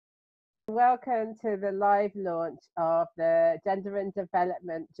Welcome to the live launch of the Gender and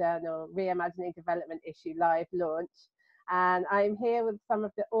Development Journal, Reimagining Development Issue live launch. And I'm here with some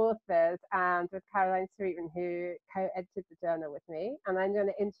of the authors and with Caroline Sweetman, who co-edited the journal with me. And I'm going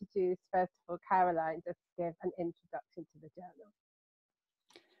to introduce, first of all, Caroline, just to give an introduction to the journal.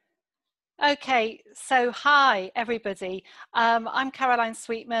 Okay, so hi everybody. I'm Caroline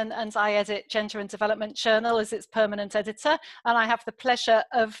Sweetman and I edit Gender and Development Journal as its permanent editor, and I have the pleasure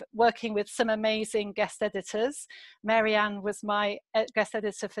of working with some amazing guest editors. Marianne was my guest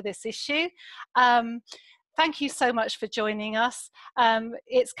editor for this issue. Thank you so much for joining us.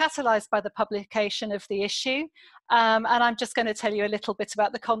 It's catalysed by the publication of the issue, and I'm just going to tell you a little bit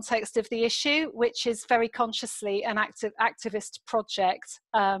about the context of the issue, which is very consciously an activist project.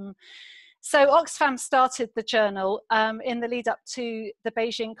 So Oxfam started the journal in the lead up to the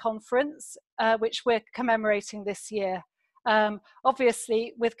Beijing conference, which we're commemorating this year.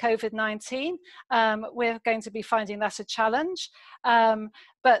 Obviously, with COVID-19, we're going to be finding that a challenge,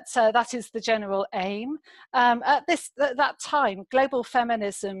 but that is the general aim. At that time, global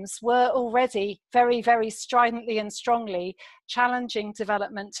feminisms were already very, very stridently and strongly challenging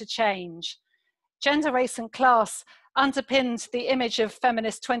development to change. Gender, race and class underpinned the image of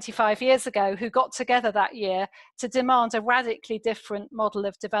feminists 25 years ago who got together that year to demand a radically different model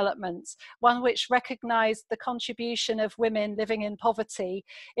of development, one which recognised the contribution of women living in poverty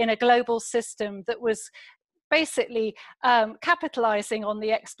in a global system that was basically capitalising on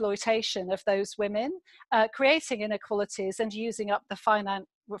the exploitation of those women, creating inequalities and using up the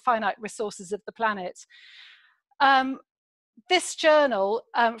finite resources of the planet. This journal,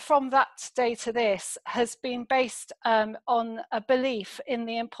 from that day to this, has been based on a belief in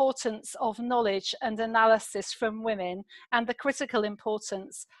the importance of knowledge and analysis from women and the critical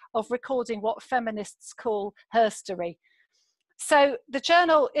importance of recording what feminists call herstory. So the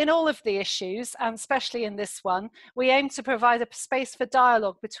journal, in all of the issues, and especially in this one, we aim to provide a space for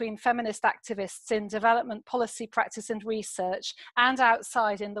dialogue between feminist activists in development policy, practice and research, and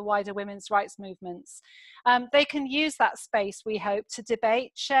outside in the wider women's rights movements. They can use that space, we hope, to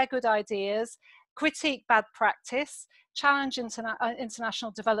debate, share good ideas, critique bad practice, challenge international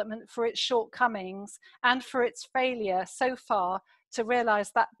development for its shortcomings and for its failure so far to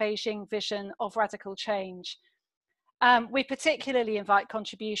realise that Beijing vision of radical change. We particularly invite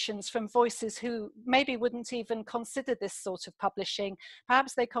contributions from voices who maybe wouldn't even consider this sort of publishing.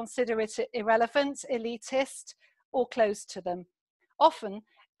 Perhaps they consider it irrelevant, elitist, or closed to them. Often,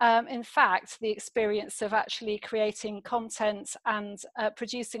 in fact, the experience of actually creating content and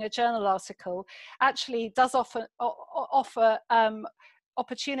producing a journal article actually does offer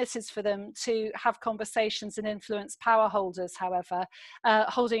opportunities for them to have conversations and influence power holders, however,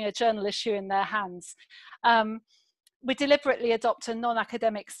 holding a journal issue in their hands. We deliberately adopt a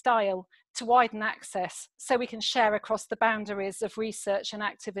non-academic style to widen access so we can share across the boundaries of research and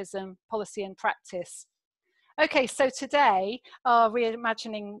activism, policy and practice. Okay, so today our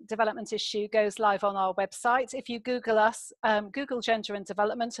Reimagining Development issue goes live on our website. If you Google us, Google Gender and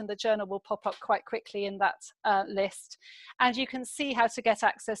Development, and the journal will pop up quite quickly in that list. And you can see how to get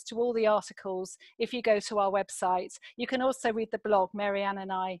access to all the articles if you go to our website. You can also read the blog Marianne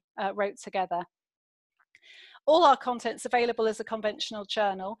and I wrote together. All our content's available as a conventional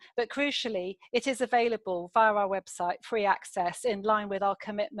journal, but crucially, it is available via our website, free access, in line with our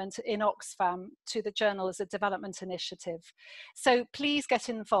commitment in Oxfam to the journal as a development initiative. So please get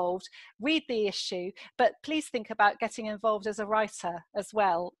involved, read the issue, but please think about getting involved as a writer as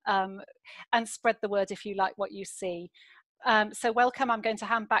well, and spread the word if you like what you see. So welcome. I'm going to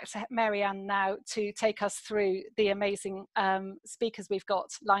hand back to Marianne now to take us through the amazing speakers we've got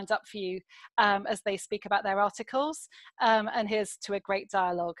lined up for you as they speak about their articles. And here's to a great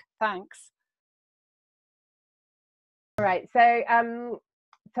dialogue. Thanks. All right, so I'm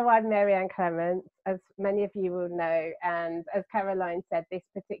Marianne Clements, as many of you will know, and as Caroline said, this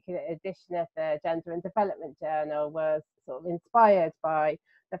particular edition of the Gender and Development Journal was sort of inspired by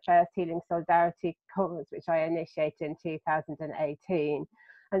the first Healing Solidarity Conference, which I initiated in 2018.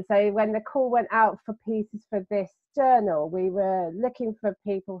 And so when the call went out for pieces for this journal, we were looking for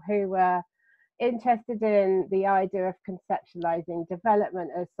people who were interested in the idea of conceptualizing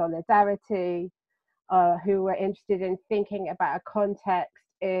development as solidarity, who were interested in thinking about a context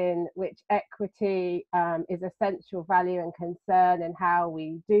in which equity is a central value and concern in how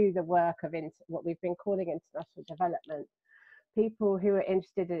we do the work of what we've been calling international development. People who are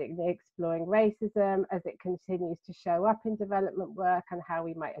interested in exploring racism as it continues to show up in development work and how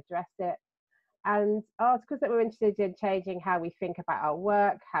we might address it. And articles that were interested in changing how we think about our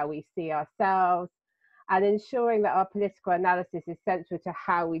work, how we see ourselves, and ensuring that our political analysis is central to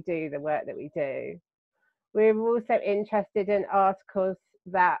how we do the work that we do. We're also interested in articles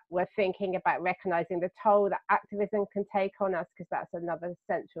that were thinking about recognising the toll that activism can take on us, because that's another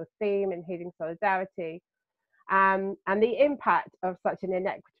central theme in Healing Solidarity, and the impact of such an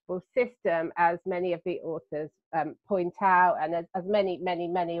inequitable system, as many of the authors point out, and as many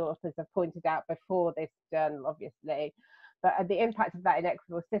authors have pointed out before this journal, obviously, but the impact of that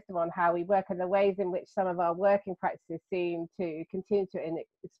inequitable system on how we work, and the ways in which some of our working practices seem to continue to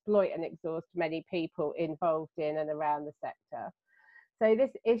exploit and exhaust many people involved in and around the sector. So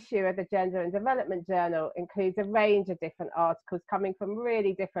this issue of the Gender and Development Journal includes a range of different articles coming from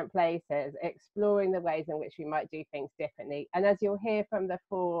really different places, exploring the ways in which we might do things differently. And as you'll hear from the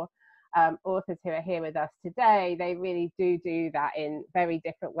four authors who are here with us today, they really do that in very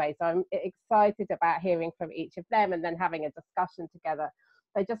different ways. So I'm excited about hearing from each of them and then having a discussion together.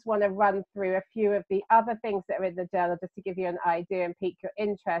 I just want to run through a few of the other things that are in the journal, just to give you an idea and pique your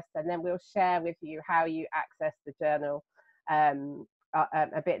interest, and then we'll share with you how you access the journal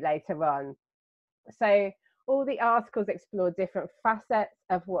a bit later on. So all the articles explore different facets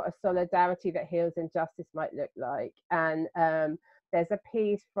of what a solidarity that heals injustice might look like. And there's a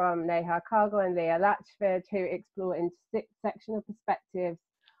piece from Neha Kagal and Lia Latchford who explore intersectional perspectives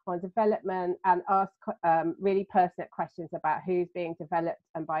on development and ask really pertinent questions about who's being developed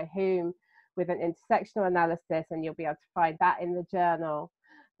and by whom, with an intersectional analysis, and you'll be able to find that in the journal.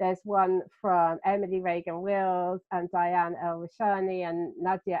 There's one from Emily Reagan-Wills and Diane El-Richani and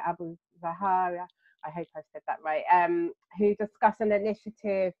Nadia Abu-Zahra, I hope I've said that right, who discuss an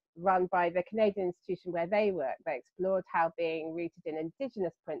initiative run by the Canadian institution where they work. They explored how being rooted in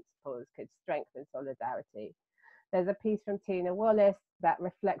Indigenous principles could strengthen solidarity. There's a piece from Tina Wallace that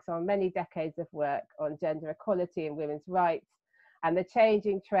reflects on many decades of work on gender equality and women's rights, and the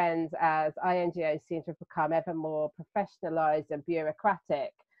changing trends as INGOs seem to become ever more professionalised and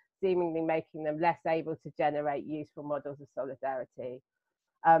bureaucratic, seemingly making them less able to generate useful models of solidarity.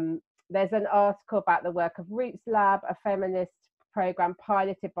 There's an article about the work of Roots Lab, a feminist programme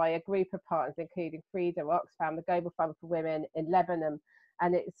piloted by a group of partners, including Frida, Oxfam, the Global Fund for Women in Lebanon,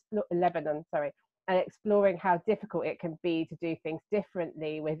 and exploring how difficult it can be to do things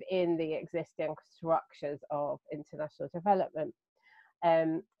differently within the existing structures of international development.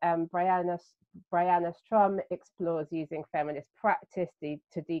 Brianna Strumm explores using feminist practice to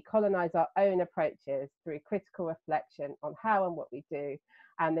decolonize our own approaches through critical reflection on how and what we do.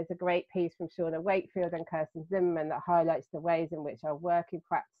 And there's a great piece from Shawna Wakefield and Kirstin Zimmerman that highlights the ways in which our working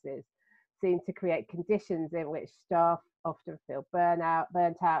practices seem to create conditions in which staff often feel burnt out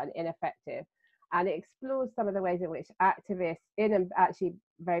and ineffective. And it explores some of the ways in which activists in and actually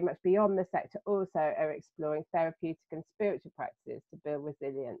very much beyond the sector also are exploring therapeutic and spiritual practices to build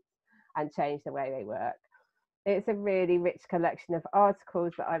resilience and change the way they work. It's a really rich collection of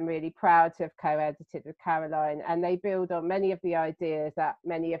articles that I'm really proud to have co-edited with Caroline, and they build on many of the ideas that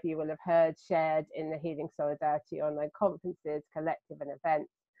many of you will have heard shared in the Healing Solidarity online conferences, collective and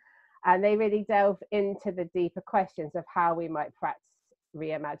events. And they really delve into the deeper questions of how we might practice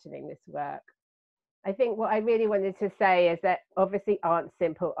reimagining this work. I think what I really wanted to say is that obviously aren't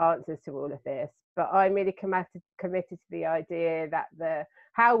simple answers to all of this, but I'm really committed to the idea that the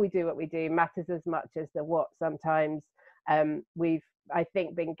how we do what we do matters as much as the what. Sometimes we've, I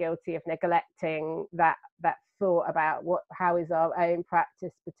think, been guilty of neglecting that thought about how is our own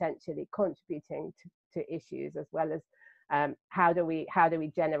practice potentially contributing to issues, as well as how do we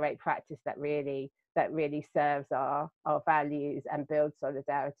generate practice that really serves our values and builds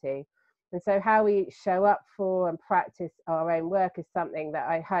solidarity. And so how we show up for and practice our own work is something that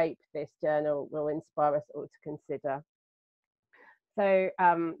I hope this journal will inspire us all to consider. So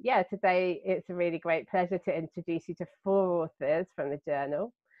yeah, today it's a really great pleasure to introduce you to 4 authors from the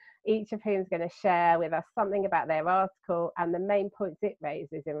journal, each of whom is going to share with us something about their article and the main points it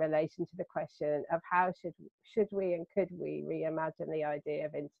raises in relation to the question of how should we and could we reimagine the idea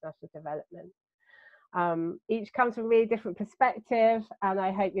of international development. Each comes from a really different perspective, and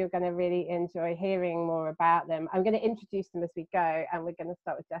I hope you're going to really enjoy hearing more about them. I'm going to introduce them as we go, and we're going to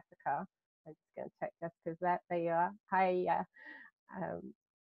start with Jessica. I'm just going to check Jessica's there you are. Hi.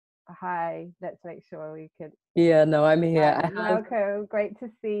 Hi, let's make sure we could. Yeah, no, I'm here. Welcome, great to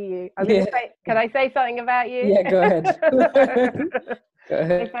see you. I'm going to say, can I say something about you? Yeah, go ahead. Go ahead.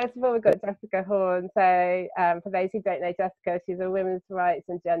 So first of all, we've got Jessica Horn. So for those who don't know Jessica, she's a women's rights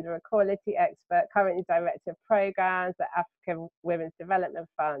and gender equality expert, currently director of programs at African Women's Development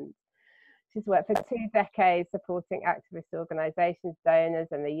Fund. She's worked for 2 decades supporting activist organisations, donors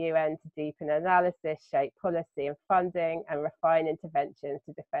and the UN to deepen analysis, shape policy and funding and refine interventions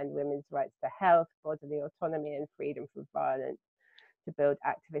to defend women's rights to health, bodily autonomy and freedom from violence, to build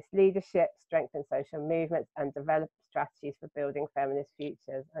activist leadership, strengthen social movements and develop strategies for building feminist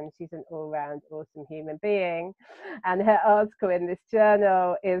futures. And she's an all-round awesome human being. And her article in this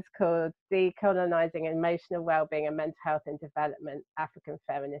journal is called Decolonizing Emotional Wellbeing and Mental Health in Development, African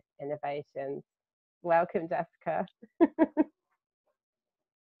Feminist Innovations. Welcome, Jessica.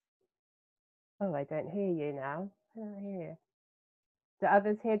 Oh, I don't hear you now. I don't hear you. Do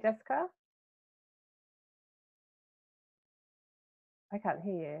others hear Jessica? I can't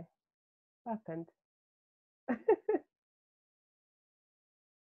hear you. What happened? I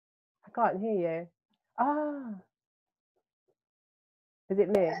can't hear you. Ah, is it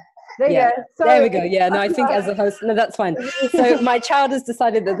me? There you go. Sorry. There we go. Yeah, no, I think as a host, no, that's fine. So my child has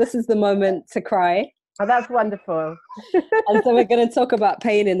decided that this is the moment to cry. Oh, that's wonderful. And so we're going to talk about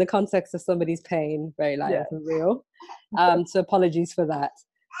pain in the context of somebody's pain, very live and real. So apologies for that.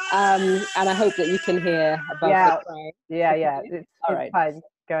 And I hope that you can hear above the cry. Yeah. It's fine.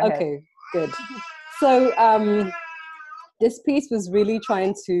 Go ahead. Okay, good. So this piece was really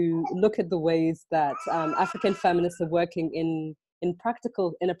trying to look at the ways that African feminists are working in a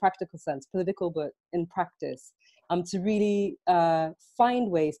practical sense, political, but in practice, to really find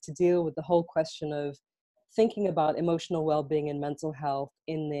ways to deal with the whole question of thinking about emotional well-being and mental health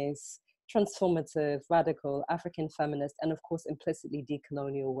in this transformative, radical, African feminist, and of course, implicitly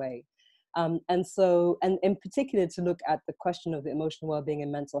decolonial way. And in particular, to look at the question of the emotional well-being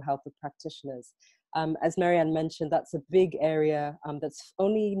and mental health of practitioners. As Marianne mentioned, that's a big area that's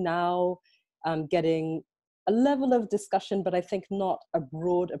only now getting a level of discussion, but I think not a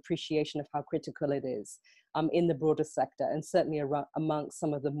broad appreciation of how critical it is in the broader sector, and certainly amongst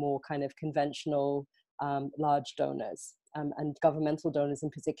some of the more kind of conventional large donors and governmental donors in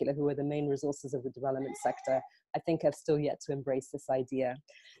particular, who are the main resources of the development sector, I think have still yet to embrace this idea.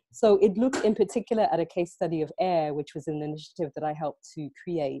 So it looked in particular at a case study of AIR, which was an initiative that I helped to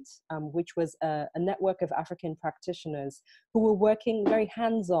create, which was a network of African practitioners who were working very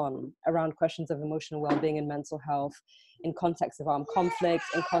hands-on around questions of emotional well-being and mental health in context of armed conflict,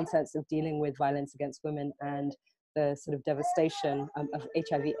 in context of dealing with violence against women and the sort of devastation of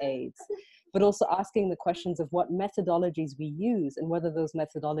HIV/AIDS, but also asking the questions of what methodologies we use and whether those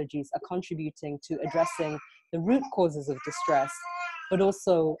methodologies are contributing to addressing the root causes of distress, but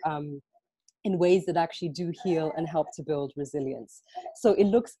also in ways that actually do heal and help to build resilience. So it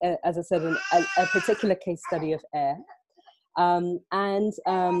looks, as I said, a particular case study of AIR.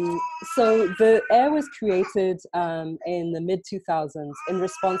 So the AIR was created in the mid-2000s in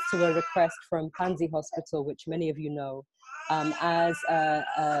response to a request from Panzi Hospital, which many of you know, as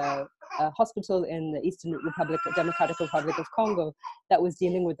a hospital in the Eastern Democratic Republic of Congo that was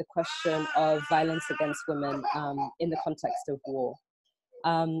dealing with the question of violence against women in the context of war.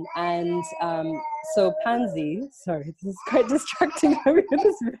 So Pansy, sorry, this is quite distracting.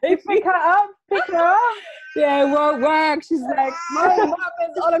 Pick her up. Yeah, it won't work. She's like, my mom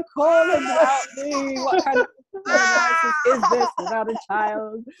is on a call about me. What kind of analysis is this without a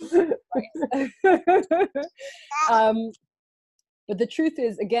child? But the truth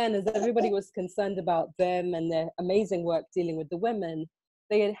is, again, as everybody was concerned about them and their amazing work dealing with the women,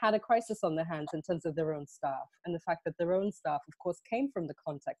 they had a crisis on their hands in terms of their own staff, and the fact that their own staff, of course, came from the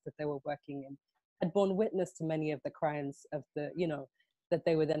context that they were working in, had borne witness to many of the crimes of the, that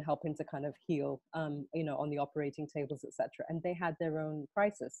they were then helping to kind of heal, on the operating tables, etc. And they had their own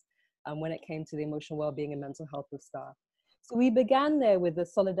crisis when it came to the emotional well-being and mental health of staff. So we began there with a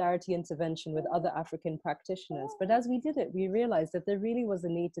solidarity intervention with other African practitioners. But as we did it, we realized that there really was a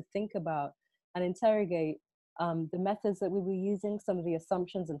need to think about and interrogate the methods that we were using, some of the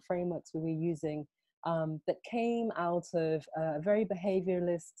assumptions and frameworks we were using that came out of a very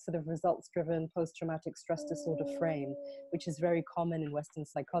behavioralist, sort of results-driven post-traumatic stress disorder frame, which is very common in Western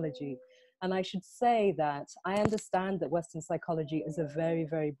psychology. And I should say that I understand that Western psychology is a very,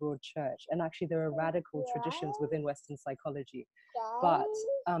 very broad church. And actually there are radical traditions within Western psychology. But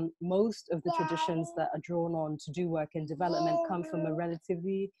most of the traditions that are drawn on to do work in development come from a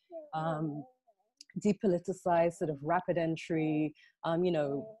relatively depoliticized, sort of rapid entry,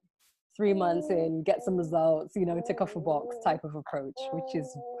 3 months in, get some results, tick off a box type of approach, which is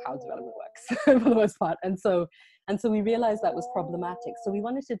how development works for the most part. And so we realized that was problematic. So we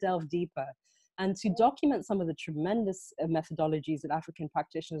wanted to delve deeper and to document some of the tremendous methodologies that African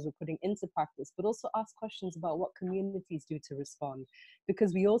practitioners were putting into practice, but also ask questions about what communities do to respond.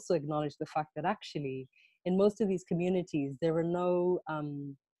 Because we also acknowledge the fact that actually, in most of these communities, there are no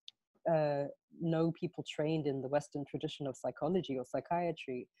know people trained in the Western tradition of psychology or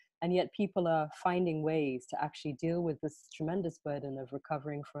psychiatry, and yet people are finding ways to actually deal with this tremendous burden of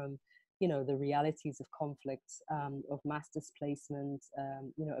recovering from, you know, the realities of conflict, of mass displacement,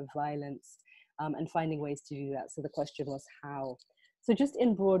 you know, of violence, and finding ways to do that. So the question was how. So just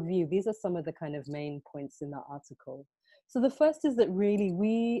in broad view, these are some of the kind of main points in that article. So the first is that really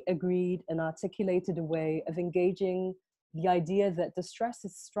we agreed and articulated a way of engaging the idea that distress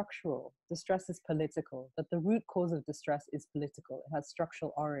is structural, distress is political, that the root cause of distress is political. It has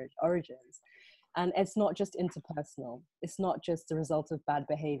structural origins. And it's not just interpersonal. It's not just the result of bad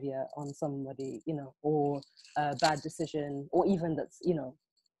behavior on somebody, you know, or a bad decision, or even that's, you know,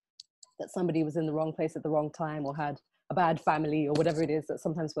 that somebody was in the wrong place at the wrong time or had a bad family or whatever it is that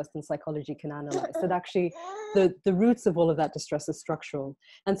sometimes Western psychology can analyze, that actually the roots of all of that distress is structural.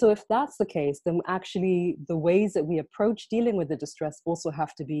 And so if that's the case, then actually the ways that we approach dealing with the distress also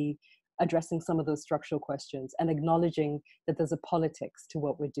have to be addressing some of those structural questions and acknowledging that there's a politics to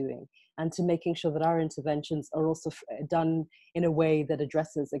what we're doing, and to making sure that our interventions are also done in a way that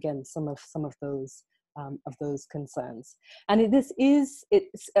addresses, again, some of those concerns. And it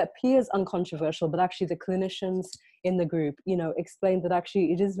appears uncontroversial, but actually the clinicians in the group, you know, explained that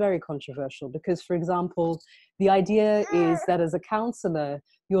actually it is very controversial because, for example, the idea is that as a counselor,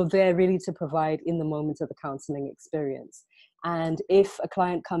 you're there really to provide in the moment of the counseling experience. And if a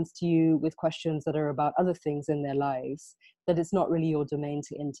client comes to you with questions that are about other things in their lives, that it's not really your domain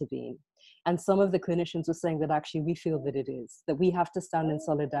to intervene. And some of the clinicians were saying that actually we feel that it is, that we have to stand in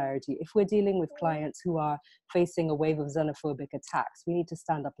solidarity. If we're dealing with clients who are facing a wave of xenophobic attacks, we need to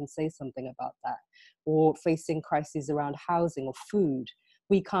stand up and say something about that. Or facing crises around housing or food,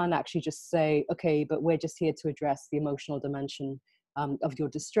 we can't actually just say, okay, but we're just here to address the emotional dimension of your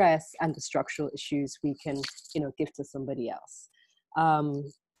distress, and the structural issues we can, you know, give to somebody else.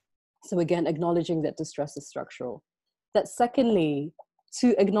 So again, acknowledging that distress is structural. That secondly,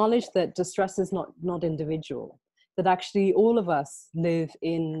 to acknowledge that distress is not individual, that actually all of us live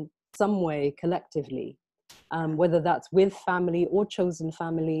in some way collectively, whether that's with family or chosen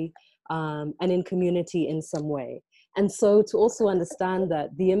family, and in community in some way. And so to also understand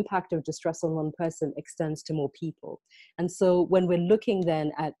that the impact of distress on one person extends to more people. And so when we're looking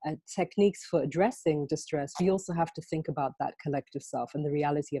then at techniques for addressing distress, we also have to think about that collective self and the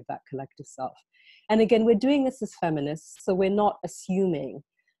reality of that collective self. And again, we're doing this as feminists, so we're not assuming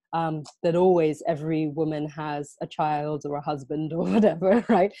that always every woman has a child or a husband or whatever,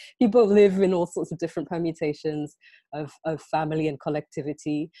 right? People live in all sorts of different permutations of family and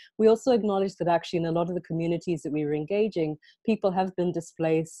collectivity. We also acknowledge that actually in a lot of the communities that we were engaging, people have been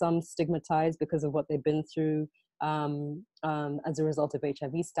displaced, some stigmatized because of what they've been through as a result of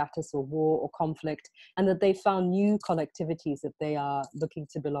HIV status or war or conflict, and that they found new collectivities that they are looking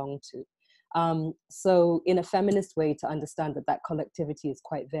to belong to. So in a feminist way, to understand that that collectivity is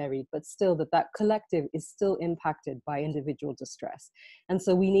quite varied, but still that collective is still impacted by individual distress. And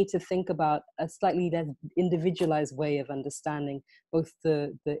so we need to think about a slightly less individualized way of understanding both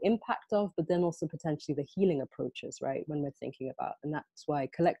the impact of, but then also potentially the healing approaches, right, when we're thinking about, and that's why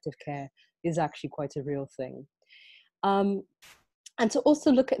collective care is actually quite a real thing. And to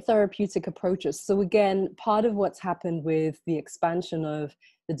also look at therapeutic approaches. So again, part of what's happened with the expansion of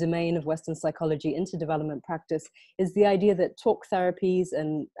the domain of Western psychology into development practice is the idea that talk therapies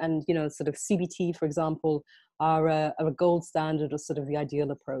and you know, sort of CBT, for example, are a gold standard or sort of the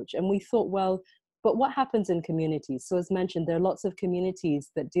ideal approach. And we thought, well, but what happens in communities? So as mentioned, there are lots of communities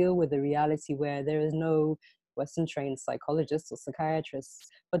that deal with the reality where there is no Western trained psychologists or psychiatrists,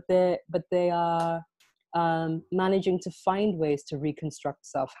 but they are managing to find ways to reconstruct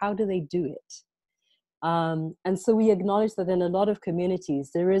self. How do they do it? And so we acknowledge that in a lot of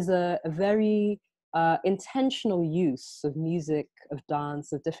communities, there is a very intentional use of music, of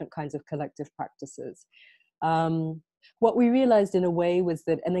dance, of different kinds of collective practices. What we realized in a way was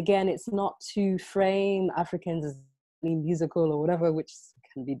that, and again, it's not to frame Africans as musical or whatever, which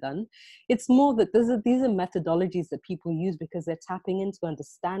can be done. It's more that these are methodologies that people use because they're tapping into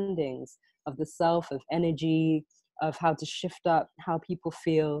understandings of the self, of energy, of how to shift up, how people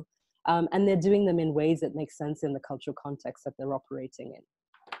feel. And they're doing them in ways that make sense in the cultural context that they're operating in.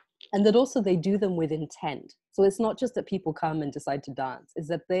 And that also they do them with intent. So it's not just that people come and decide to dance, it's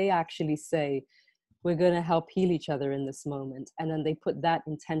that they actually say, we're going to help heal each other in this moment. And then they put that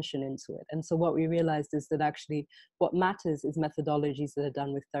intention into it. And so what we realized is that actually what matters is methodologies that are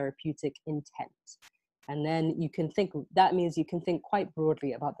done with therapeutic intent. And then you can think, that means you can think quite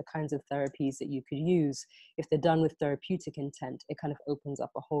broadly about the kinds of therapies that you could use. If they're done with therapeutic intent, it kind of opens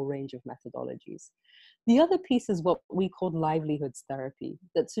up a whole range of methodologies. The other piece is what we call livelihoods therapy,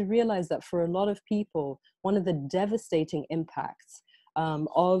 that to realize that for a lot of people, one of the devastating impacts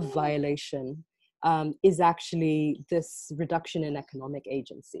of violation is actually this reduction in economic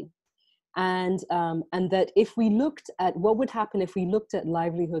agency. And that if we looked at what would happen if we looked at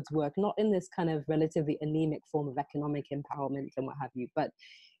livelihoods work, not in this kind of relatively anemic form of economic empowerment and what have you, but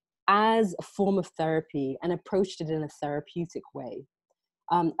as a form of therapy and approached it in a therapeutic way,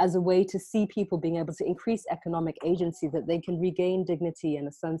 as a way to see people being able to increase economic agency, that they can regain dignity in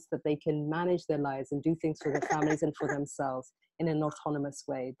a sense that they can manage their lives and do things for their families and for themselves in an autonomous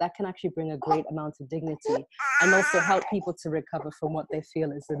way. That can actually bring a great amount of dignity and also help people to recover from what they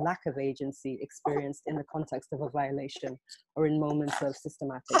feel is a lack of agency experienced in the context of a violation or in moments of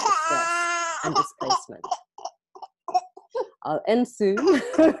systematic distress and displacement. I'll end soon.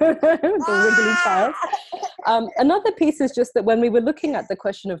 The wiggly child. Another piece is just that when we were looking at the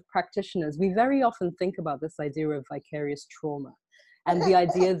question of practitioners, we very often think about this idea of vicarious trauma and the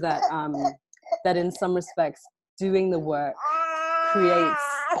idea that, that in some respects, doing the work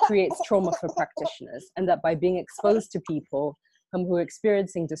creates trauma for practitioners, and that by being exposed to people who are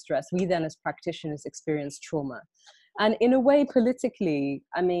experiencing distress, we then as practitioners experience trauma. And in a way, politically,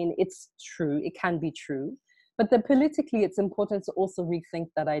 I mean, it's true, it can be true, but then politically, it's important to also rethink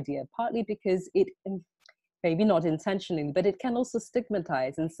that idea, partly because it, maybe not intentionally, but it can also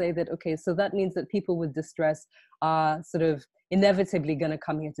stigmatize and say that, okay, so that means that people with distress are sort of inevitably going to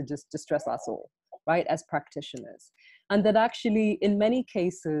come here to just distress us all, right, as practitioners. And that actually, in many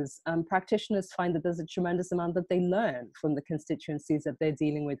cases, practitioners find that there's a tremendous amount that they learn from the constituencies that they're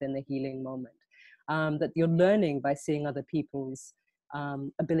dealing with in the healing moment. That you're learning by seeing other people's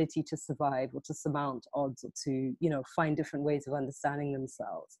ability to survive or to surmount odds or to, you know, find different ways of understanding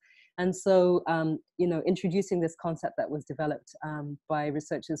themselves. And so, you know, introducing this concept that was developed by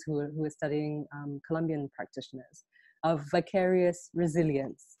researchers who are studying Colombian practitioners of vicarious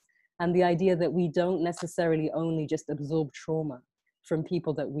resilience, and the idea that we don't necessarily only just absorb trauma from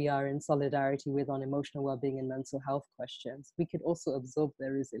people that we are in solidarity with on emotional well-being and mental health questions, we could also absorb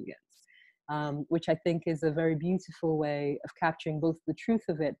their resilience, which I think is a very beautiful way of capturing both the truth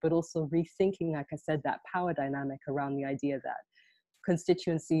of it, but also rethinking, like I said, that power dynamic around the idea that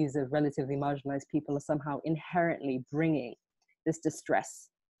constituencies of relatively marginalized people are somehow inherently bringing this distress,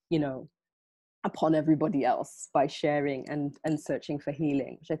 you know, upon everybody else by sharing and searching for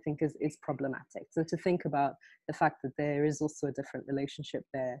healing, which I think is problematic. So to think about the fact that there is also a different relationship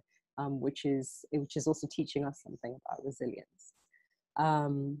there, which is also teaching us something about resilience.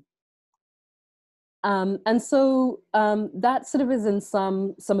 And so that sort of is in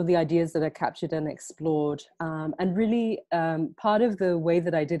some of the ideas that are captured and explored. And really part of the way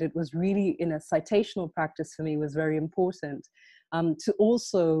that I did it was really in a citational practice for me was very important, to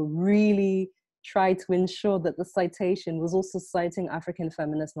also really try to ensure that the citation was also citing African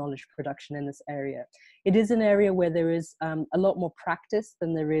feminist knowledge production in this area. It is an area where there is a lot more practice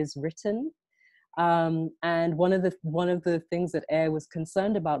than there is written. And one of the things that AIR was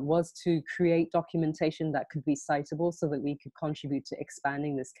concerned about was to create documentation that could be citable so that we could contribute to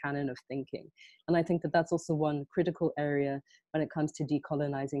expanding this canon of thinking. And I think that that's also one critical area when it comes to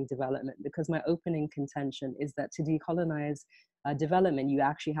decolonizing development, because my opening contention is that to decolonize development, you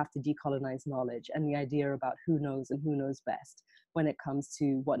actually have to decolonize knowledge and the idea about who knows and who knows best when it comes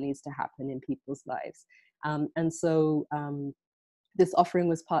to what needs to happen in people's lives. And so this offering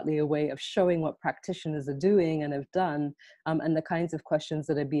was partly a way of showing what practitioners are doing and have done, and the kinds of questions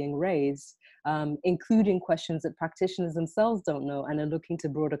that are being raised, including questions that practitioners themselves don't know and are looking to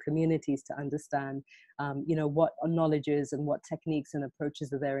broader communities to understand, you know, what knowledge is and what techniques and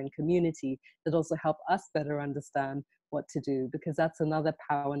approaches are there in community that also help us better understand what to do, because that's another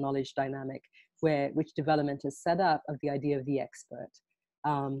power knowledge dynamic which development is set up of the idea of the expert.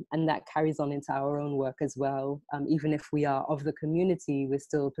 And that carries on into our own work as well. Even if we are of the community, we're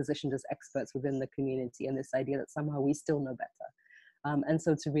still positioned as experts within the community, and this idea that somehow we still know better. And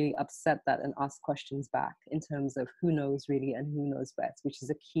so to really upset that and ask questions back in terms of who knows really and who knows best, which is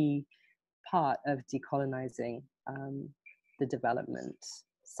a key part of decolonizing the development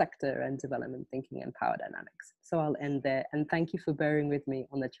sector and development thinking and power dynamics. So I'll end there, and thank you for bearing with me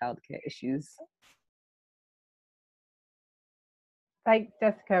on the childcare issues. Thanks,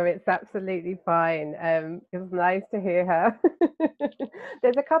 Jessica. It's absolutely fine. It was nice to hear her.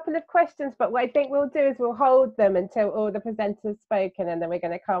 There's a couple of questions, but what I think we'll do is we'll hold them until all the presenters spoken, and then we're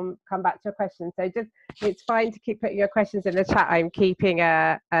going to come back to your questions. So just, it's fine to keep putting your questions in the chat. I'm keeping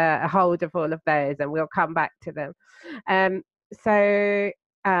a hold of all of those, and we'll come back to them. I'm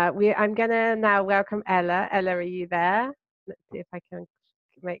going to now welcome Ella. Ella, are you there? Let's see if I can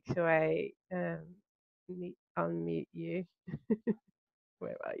make sure I unmute you.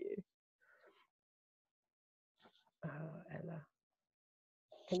 Where are you? Oh, Ella.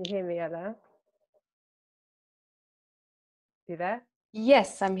 Can you hear me, Ella? You there?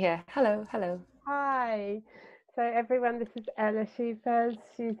 Yes, I'm here. Hello, hello. Hi. So everyone, this is Ella Scheepers.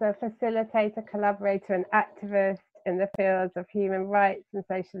 She's a facilitator, collaborator and activist in the fields of human rights and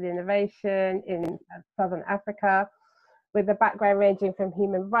social innovation in Southern Africa, with a background ranging from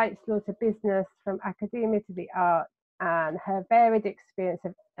human rights law to business, from academia to the arts, and her varied experience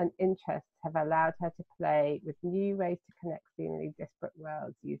and interests have allowed her to play with new ways to connect seemingly disparate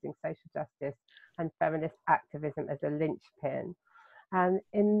worlds using social justice and feminist activism as a linchpin.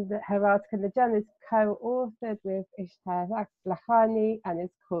 And her article in the journal is co-authored with Ishtar Lakhani and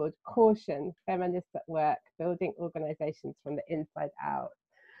is called Caution, Feminists at Work, Building Organizations from the Inside Out.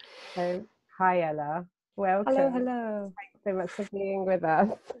 So, hi Ella, welcome. Hello, hello. Thanks so much for being with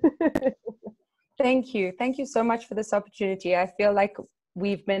us. Thank you. Thank you so much for this opportunity. I feel like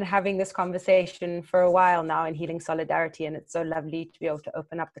we've been having this conversation for a while now in Healing Solidarity, and it's so lovely to be able to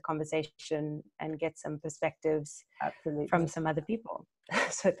open up the conversation and get some perspectives from some other people.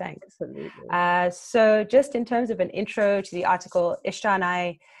 So thanks. Absolutely. So just in terms of an intro to the article, Ishtar and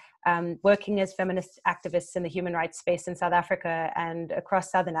I, working as feminist activists in the human rights space in South Africa and across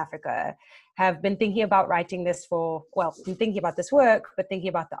Southern Africa, have been thinking about writing this been thinking about this work, but thinking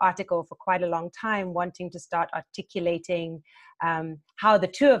about the article for quite a long time, wanting to start articulating how the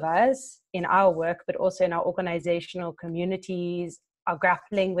two of us in our work, but also in our organizational communities, are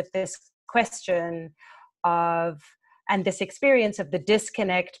grappling with this question of, and this experience of the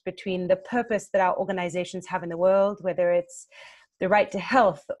disconnect between the purpose that our organizations have in the world, whether it's the right to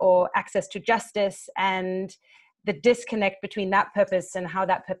health or access to justice, and the disconnect between that purpose and how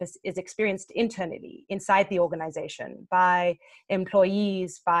that purpose is experienced internally inside the organization by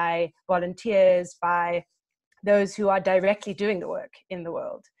employees, by volunteers, by those who are directly doing the work in the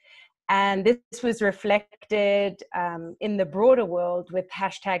world. And this was reflected in the broader world with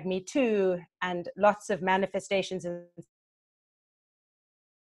 #MeToo and lots of manifestations of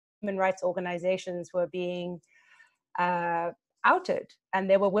human rights organizations were being outed, and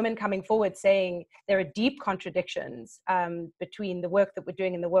there were women coming forward saying there are deep contradictions between the work that we're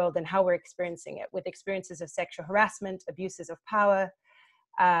doing in the world and how we're experiencing it, with experiences of sexual harassment, abuses of power,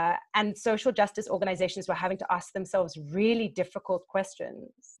 and social justice organizations were having to ask themselves really difficult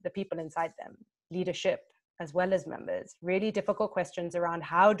questions, the people inside them, leadership as well as members, really difficult questions around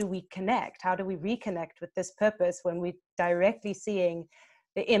how do we connect, how do we reconnect with this purpose when we're directly seeing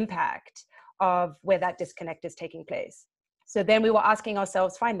the impact of where that disconnect is taking place. So then we were asking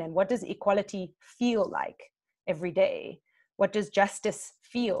ourselves, fine then, what does equality feel like every day? What does justice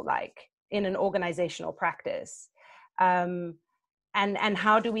feel like in an organizational practice? And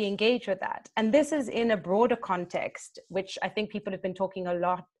how do we engage with that? And this is in a broader context, which I think people have been talking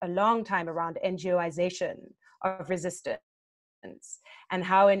a long time around NGOization of resistance, and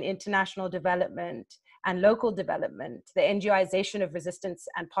how in international development and local development, the NGOization of resistance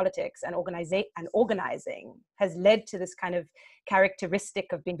and politics and organizing has led to this kind of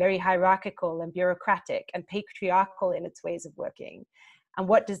characteristic of being very hierarchical and bureaucratic and patriarchal in its ways of working. And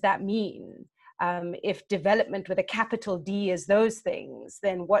what does that mean? If development with a capital D is those things,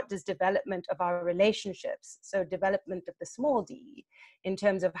 then what does development of our relationships, so development of the small d, in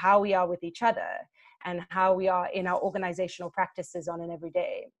terms of how we are with each other and how we are in our organizational practices on an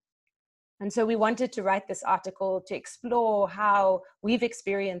everyday? And so we wanted to write this article to explore how we've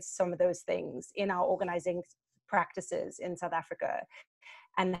experienced some of those things in our organizing practices in South Africa,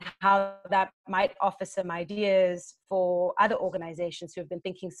 and how that might offer some ideas for other organizations who have been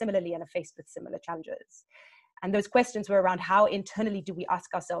thinking similarly and are faced with similar challenges. And those questions were around how internally do we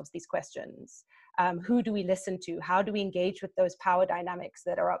ask ourselves these questions? Who do we listen to? How do we engage with those power dynamics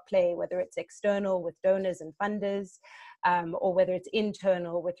that are at play, whether it's external with donors and funders, or whether it's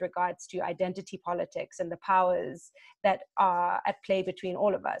internal with regards to identity politics and the powers that are at play between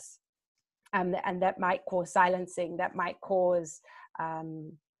all of us. And that might cause silencing, that might cause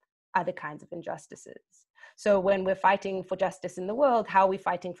other kinds of injustices. So when we're fighting for justice in the world, how are we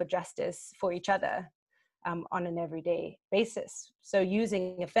fighting for justice for each other? on an everyday basis. So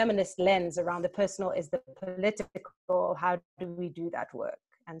using a feminist lens around the personal is the political, how do we do that work?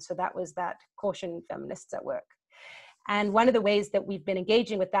 And so that was that caution feminists at work. And one of the ways that we've been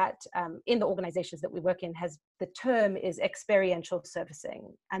engaging with that in the organizations that we work in the term is experiential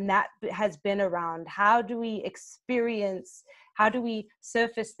servicing. And that has been around how do we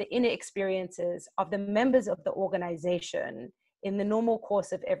surface the inner experiences of the members of the organization in the normal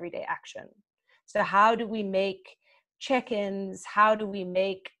course of everyday action. So how do we make check-ins? How do we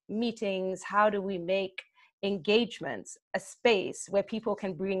make meetings? How do we make engagements a space where people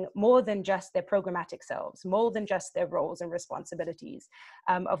can bring more than just their programmatic selves, more than just their roles and responsibilities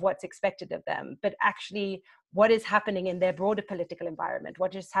of what's expected of them, but actually what is happening in their broader political environment,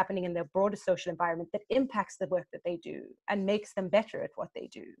 what is happening in their broader social environment that impacts the work that they do and makes them better at what they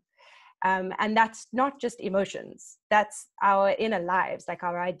do. And that's not just emotions, that's our inner lives, like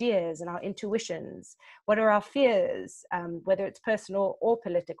our ideas and our intuitions. What are our fears, whether it's personal or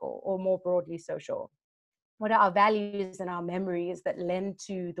political or more broadly social? What are our values and our memories that lend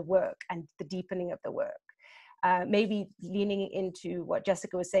to the work and the deepening of the work? Maybe leaning into what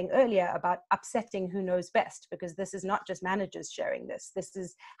Jessica was saying earlier about upsetting who knows best, because this is not just managers sharing this. This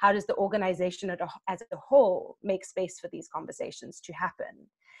is how does the organization as a whole make space for these conversations to happen?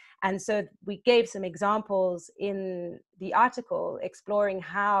 And so we gave some examples in the article exploring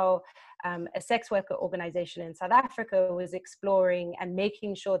how a sex worker organization in South Africa was exploring and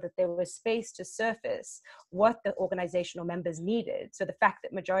making sure that there was space to surface what the organizational members needed. So the fact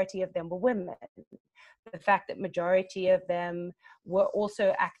that majority of them were women, the fact that majority of them were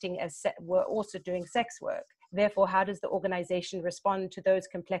also were also doing sex work. Therefore, how does the organization respond to those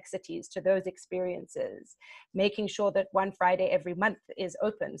complexities, to those experiences, making sure that one Friday every month is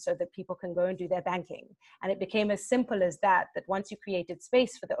open so that people can go and do their banking? And it became as simple as that once you created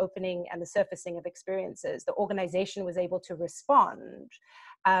space for the opening and the surfacing of experiences, the organization was able to respond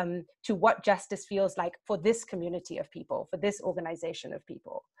to what justice feels like for this community of people, for this organization of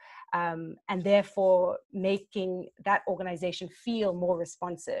people. And therefore making that organization feel more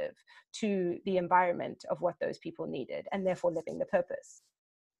responsive to the environment of what those people needed, and therefore living the purpose.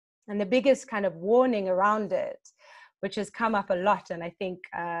 And the biggest kind of warning around it, which has come up a lot, and I think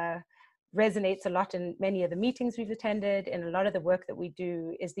resonates a lot in many of the meetings we've attended, in a lot of the work that we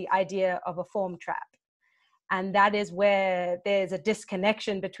do, is the idea of a form trap. And that is where there's a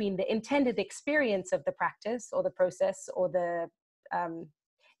disconnection between the intended experience of the practice or the process or the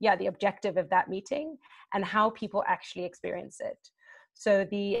objective of that meeting and how people actually experience it. So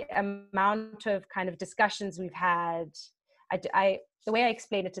the amount of kind of discussions we've had, the way I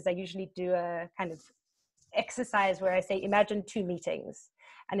explain it is I usually do a kind of exercise where I say, imagine two meetings.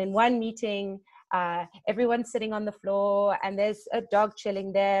 And in one meeting, everyone's sitting on the floor and there's a dog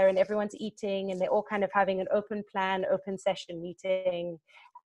chilling there and everyone's eating and they're all kind of having an open plan, open session meeting.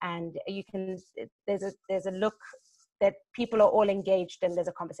 And there's a look that people are all engaged and there's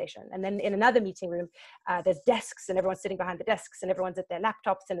a conversation. And then in another meeting room, there's desks and everyone's sitting behind the desks and everyone's at their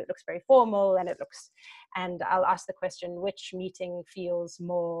laptops and it looks very formal and I'll ask the question, which meeting feels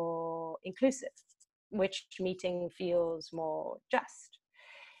more inclusive? Which meeting feels more just?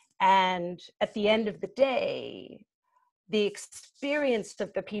 And at the end of the day, the experience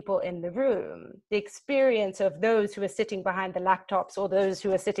of the people in the room, the experience of those who are sitting behind the laptops or those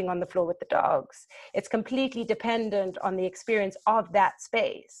who are sitting on the floor with the dogs, it's completely dependent on the experience of that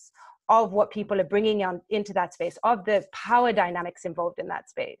space, of what people are bringing into that space, of the power dynamics involved in that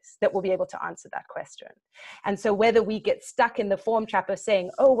space that will be able to answer that question. And so whether we get stuck in the form trap of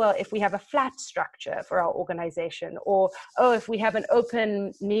saying, oh, well, if we have a flat structure for our organization, or, oh, if we have an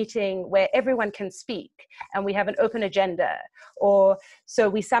open meeting where everyone can speak and we have an open agenda, or so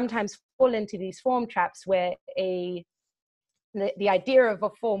we sometimes fall into these form traps where the idea of a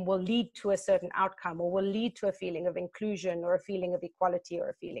form will lead to a certain outcome or will lead to a feeling of inclusion or a feeling of equality or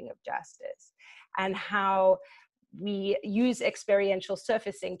a feeling of justice, and how we use experiential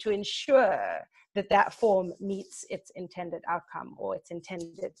surfacing to ensure that that form meets its intended outcome or its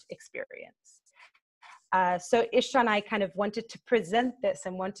intended experience. So Ishtar and I kind of wanted to present this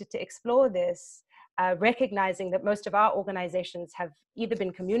and wanted to explore this, recognizing that most of our organizations have either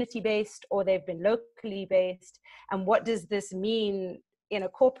been community-based or they've been locally based. And what does this mean in a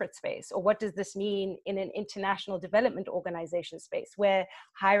corporate space? Or what does this mean in an international development organization space where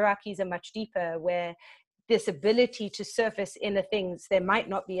hierarchies are much deeper, where this ability to surface inner things, there might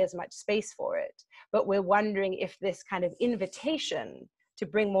not be as much space for it. But we're wondering if this kind of invitation to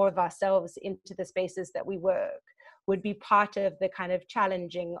bring more of ourselves into the spaces that we work would be part of the kind of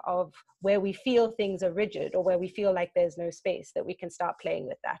challenging of where we feel things are rigid or where we feel like there's no space, that we can start playing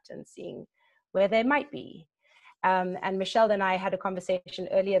with that and seeing where there might be. And Michelle and I had a conversation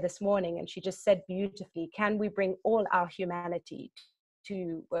earlier this morning, and she just said beautifully, can we bring all our humanity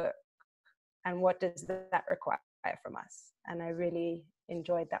to work? And what does that require from us? And I really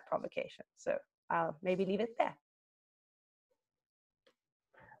enjoyed that provocation. So I'll maybe leave it there.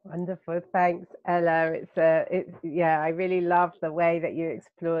 Wonderful, thanks, Ella. Yeah, I really love the way that you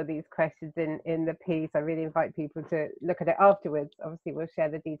explore these questions in the piece. I really invite people to look at it afterwards. Obviously, we'll share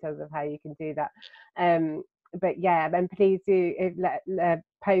the details of how you can do that. But yeah, then please do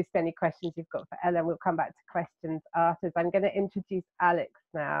post any questions you've got for Ella, and we'll come back to questions afterwards. I'm going to introduce Alex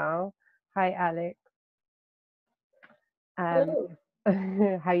now. Hi, Alex. Hello.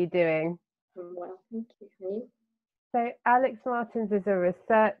 How are you doing? I'm well, thank you. How are you? So Alex Martins is a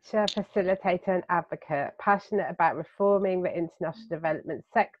researcher, facilitator and advocate, passionate about reforming the international development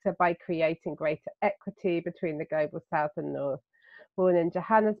sector by creating greater equity between the global south and north. Born in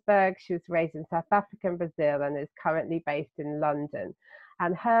Johannesburg, she was raised in South Africa and Brazil and is currently based in London.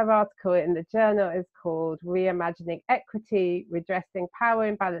 And her article in the journal is called Reimagining Equity, Redressing Power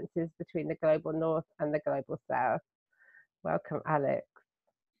Imbalances Between the Global North and the Global South. Welcome, Alex.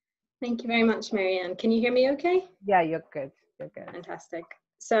 Thank you very much, Marianne. Can you hear me okay? Yeah, you're good. You're good. Fantastic.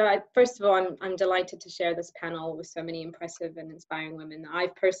 So first of all, I'm delighted to share this panel with so many impressive and inspiring women that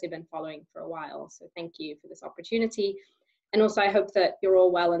I've personally been following for a while. So thank you for this opportunity. And also, I hope that you're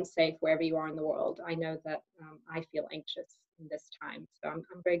all well and safe wherever you are in the world. I know that I feel anxious in this time. So I'm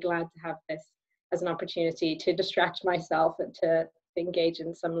very glad to have this as an opportunity to distract myself and to engage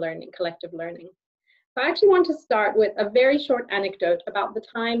in some learning, collective learning. I actually want to start with a very short anecdote about the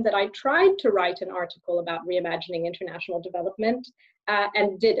time that I tried to write an article about reimagining international development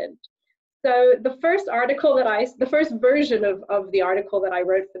and didn't. So the first version of the article that I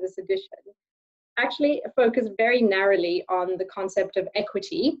wrote for this edition actually focused very narrowly on the concept of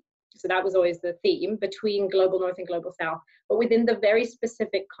equity. So that was always the theme between global north and global south, but within the very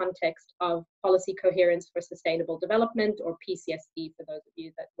specific context of policy coherence for sustainable development, or PCSD for those of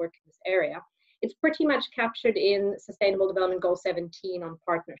you that work in this area. It's pretty much captured in Sustainable Development Goal 17 on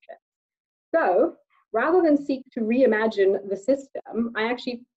partnership. So rather than seek to reimagine the system, I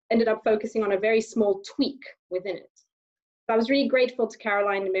actually ended up focusing on a very small tweak within it. So I was really grateful to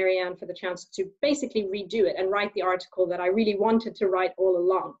Caroline and Marianne for the chance to basically redo it and write the article that I really wanted to write all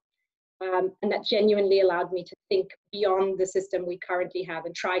along. And that genuinely allowed me to think beyond the system we currently have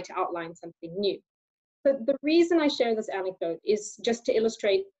and try to outline something new. So the reason I share this anecdote is just to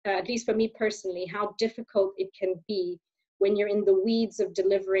illustrate, at least for me personally, how difficult it can be when you're in the weeds of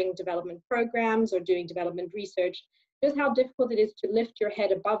delivering development programs or doing development research, just how difficult it is to lift your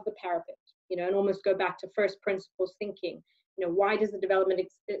head above the parapet, and almost go back to first principles thinking. Why does the development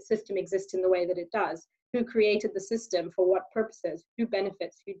system exist in the way that it does? Who created the system? For what purposes? Who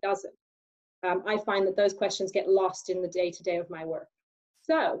benefits? Who doesn't? I find that those questions get lost in the day-to-day of my work.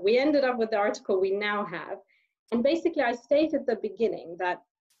 So we ended up with the article we now have. And basically, I stated at the beginning that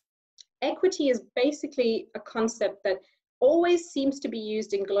equity is basically a concept that always seems to be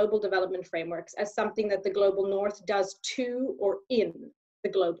used in global development frameworks as something that the global north does to or in the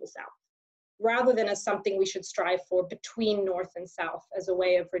global south, rather than as something we should strive for between north and south as a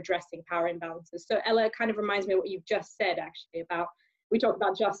way of redressing power imbalances. So Ella, it kind of reminds me of what you've just said, actually, about, we talk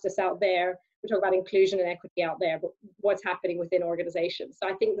about justice out there, we talk about inclusion and equity out there, but what's happening within organizations. So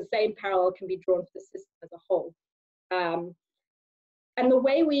I think the same parallel can be drawn to the system as a whole. And the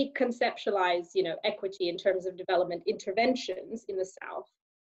way we conceptualize, equity in terms of development interventions in the South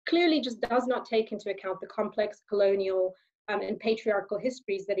clearly just does not take into account the complex colonial and patriarchal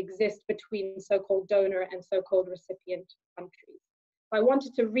histories that exist between so-called donor and so-called recipient countries. So I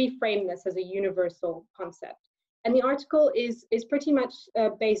wanted to reframe this as a universal concept. And the article is pretty much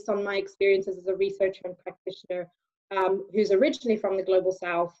based on my experiences as a researcher and practitioner who's originally from the global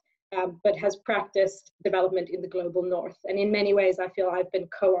South, but has practiced development in the global North. And in many ways, I feel I've been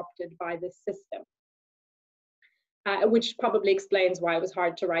co-opted by this system, which probably explains why it was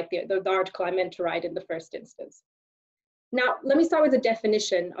hard to write the article I meant to write in the first instance. Now, let me start with the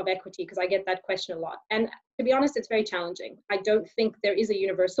definition of equity, because I get that question a lot. And to be honest, it's very challenging. I don't think there is a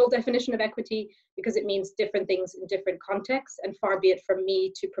universal definition of equity, because it means different things in different contexts, and far be it from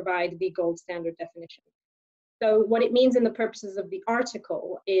me to provide the gold standard definition. So what it means in the purposes of the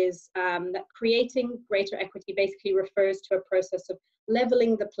article is that creating greater equity basically refers to a process of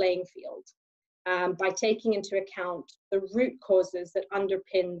leveling the playing field by taking into account the root causes that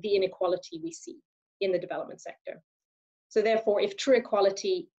underpin the inequality we see in the development sector. So therefore, if true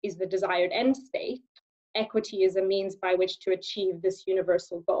equality is the desired end state, equity is a means by which to achieve this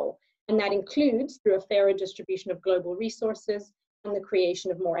universal goal. And that includes through a fairer distribution of global resources, and the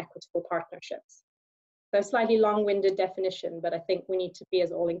creation of more equitable partnerships. So a slightly long-winded definition, but I think we need to be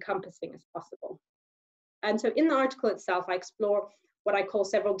as all-encompassing as possible. And so in the article itself, I explore what I call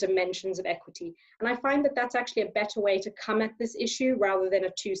several dimensions of equity. And I find that that's actually a better way to come at this issue rather than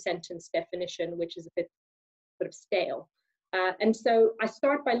a two-sentence definition, which is a bit sort of stale. And so I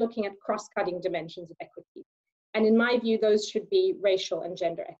start by looking at cross-cutting dimensions of equity. And in my view, those should be racial and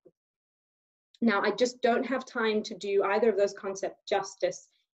gender equity. Now, I just don't have time to do either of those concepts justice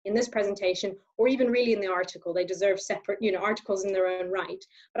in this presentation, or even really in the article. They deserve separate, articles in their own right.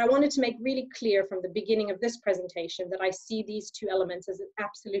 But I wanted to make really clear from the beginning of this presentation that I see these two elements as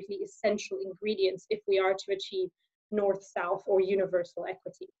absolutely essential ingredients if we are to achieve north-south or universal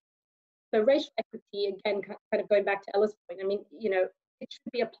equity. So racial equity, again, kind of going back to Ella's point, I mean, it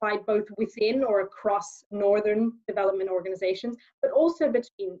should be applied both within or across Northern development organizations, but also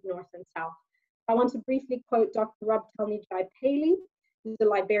between North and South. I want to briefly quote Dr. Rabtali Jai-Paley, who's a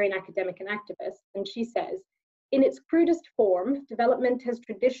Liberian academic and activist, and she says, "In its crudest form, development has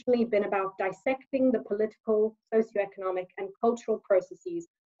traditionally been about dissecting the political, socioeconomic, and cultural processes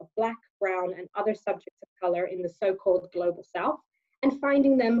of Black, Brown, and other subjects of color in the so-called Global South and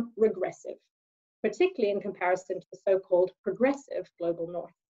finding them regressive, particularly in comparison to the so-called progressive Global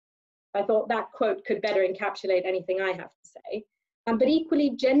North." I thought that quote could better encapsulate anything I have to say. But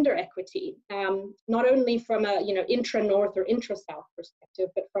equally, gender equity, not only from a intra-North or intra-South perspective,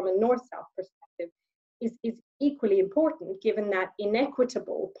 but from a North-South perspective, is equally important, given that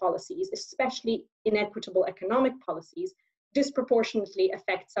inequitable policies, especially inequitable economic policies, disproportionately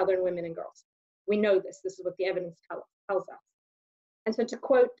affect Southern women and girls. We know this. This is what the evidence tells us. And so to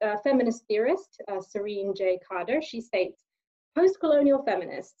quote feminist theorist Serene J. Carter, she states, "Post-colonial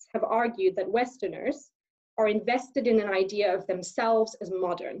feminists have argued that Westerners are invested in an idea of themselves as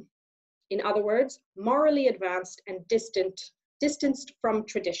modern. In other words, morally advanced and distanced from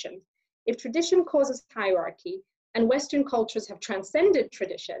tradition. If tradition causes hierarchy and Western cultures have transcended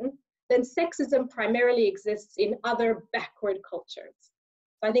tradition, then sexism primarily exists in other backward cultures."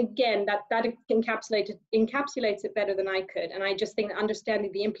 So I think, again, that encapsulates it better than I could. And I just think that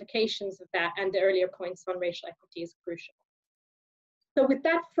understanding the implications of that and the earlier points on racial equity is crucial. So with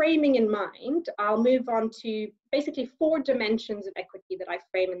that framing in mind, I'll move on to basically 4 dimensions of equity that I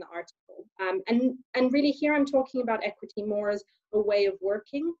frame in the article. And really here I'm talking about equity more as a way of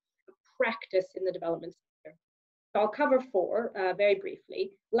working, a practice in the development sector. So I'll cover 4 very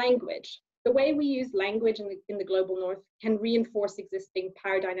briefly. Language. The way we use language in the Global North can reinforce existing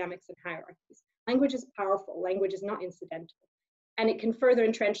power dynamics and hierarchies. Language is powerful. Language is not incidental. And it can further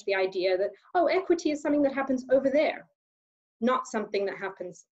entrench the idea that, oh, equity is something that happens over there, not something that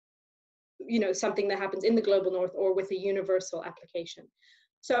happens, something that happens in the Global North or with a universal application.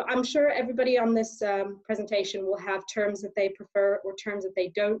 So I'm sure everybody on this presentation will have terms that they prefer or terms that they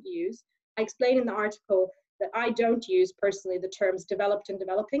don't use. I explain in the article that I don't use personally the terms developed and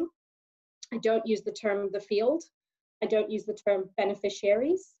developing. I don't use the term the field. I don't use the term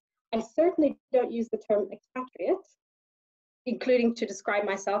beneficiaries. I certainly don't use the term expatriate, including to describe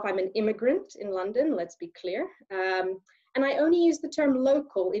myself. I'm an immigrant in London, let's be clear. And I only use the term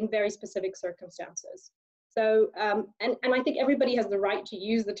local in very specific circumstances. So, and I think everybody has the right to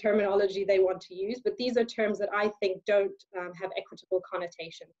use the terminology they want to use, but these are terms that I think don't have equitable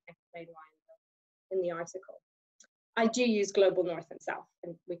connotations. I explain why in the article. I do use Global North and South,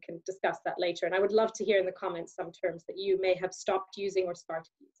 and we can discuss that later. And I would love to hear in the comments some terms that you may have stopped using or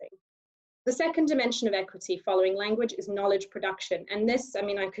started using. The second dimension of equity following language is knowledge production. And this, I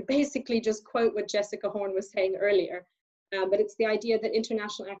mean, I could basically just quote what Jessica Horn was saying earlier, but it's the idea that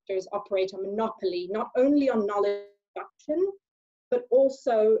international actors operate a monopoly, not only on knowledge production, but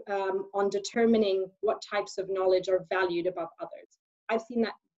also on determining what types of knowledge are valued above others. I've seen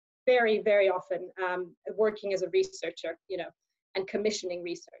that very, very often working as a researcher, and commissioning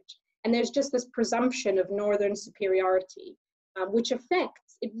research. And there's just this presumption of Northern superiority, which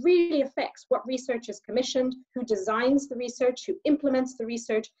it really affects what research is commissioned, who designs the research, who implements the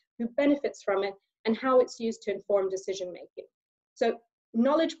research, who benefits from it, and how it's used to inform decision-making. So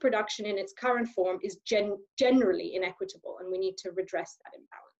knowledge production in its current form is generally inequitable, and we need to redress that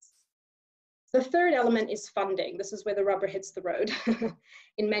imbalance. The third element is funding. This is where the rubber hits the road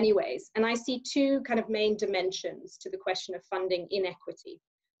in many ways. And I see 2 kind of main dimensions to the question of funding inequity.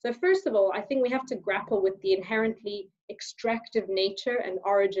 So first of all, I think we have to grapple with the inherently extractive nature and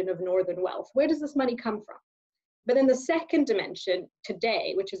origin of Northern wealth. Where does this money come from? But then the second dimension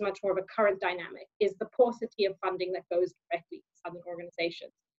today, which is much more of a current dynamic, is the paucity of funding that goes directly to Southern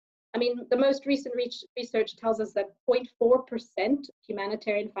organizations. I mean, the most recent research tells us that 0.4%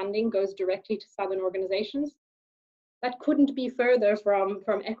 humanitarian funding goes directly to Southern organizations. that couldn't be further from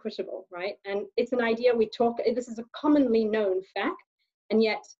equitable, right? And it's an idea this is a commonly known fact, and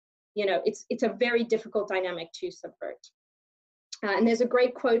yet, you know, it's a very difficult dynamic to subvert. And there's a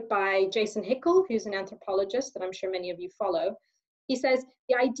great quote by Jason Hickel, who's an anthropologist that I'm sure many of you follow. He says,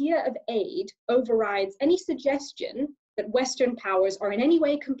 the idea of aid overrides any suggestion that Western powers are in any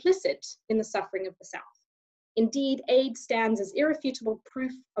way complicit in the suffering of the South. Indeed, aid stands as irrefutable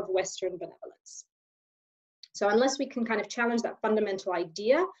proof of Western benevolence. So unless we can kind of challenge that fundamental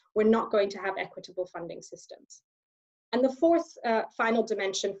idea, we're not going to have equitable funding systems. And the fourth final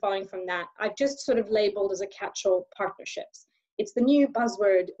dimension following from that, I've just sort of labeled as a catch-all: partnerships. It's the new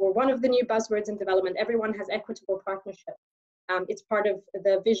buzzword, or one of the new buzzwords in development. Everyone has equitable partnership. It's part of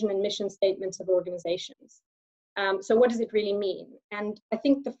the vision and mission statements of organizations. So what does it really mean? And I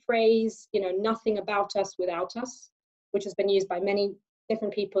think the phrase, you know, nothing about us without us, which has been used by many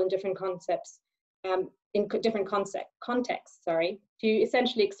different people in different concepts, in different contexts, to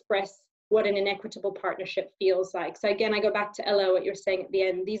essentially express what an inequitable partnership feels like. So again, I go back to Ella, what you're saying at the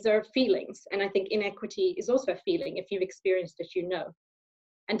end. These are feelings, and I think inequity is also a feeling. If you've experienced it, you know.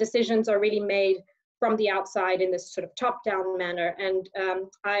 And decisions are really made from the outside in this sort of top-down manner. And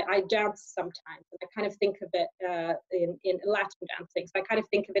I dance sometimes, and I kind of think of it in Latin dancing. So I kind of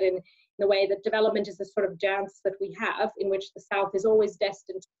think of it in the way that development is this sort of dance that we have, in which the South is always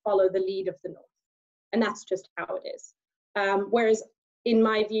destined to follow the lead of the North. And that's just how it is. Whereas, in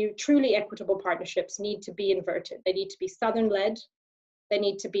my view, truly equitable partnerships need to be inverted. They need to be Southern-led. They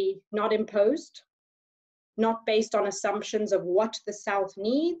need to be not imposed, not based on assumptions of what the South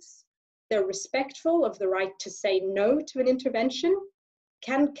needs. They're respectful of the right to say no to an intervention.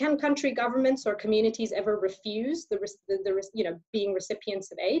 Can country governments or communities ever refuse being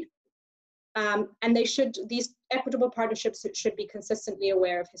recipients of aid? And these equitable partnerships should be consistently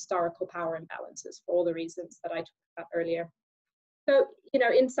aware of historical power imbalances for all the reasons that I talked about earlier. So, you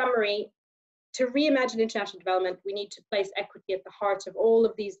know, in summary, to reimagine international development, we need to place equity at the heart of all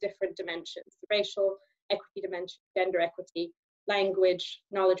of these different dimensions: the racial equity dimension, gender equity, language,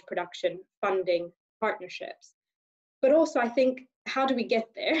 knowledge production, funding, partnerships. But also, I think, how do we get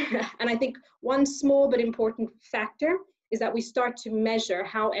there? And I think one small but important factor is that we start to measure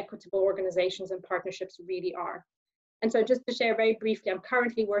how equitable organizations and partnerships really are. And so just to share very briefly, I'm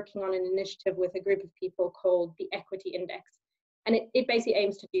currently working on an initiative with a group of people called the Equity Index. And it basically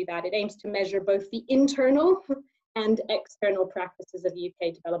aims to do that. It aims to measure both the internal and external practices of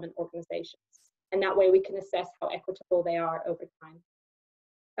UK development organizations. And that way we can assess how equitable they are over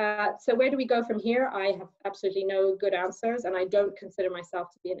time. So where do we go from here? I have absolutely no good answers, and I don't consider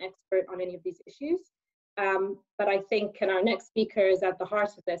myself to be an expert on any of these issues. But I think, and our next speaker is at the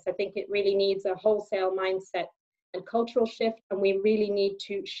heart of this, I think it really needs a wholesale mindset and cultural shift, and we really need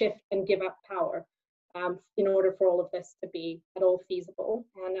to shift and give up power in order for all of this to be at all feasible.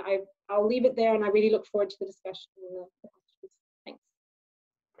 And I'll leave it there, and I really look forward to the discussion and the questions. Thanks.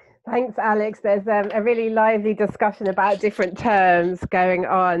 Thanks, Alex. There's a really lively discussion about different terms going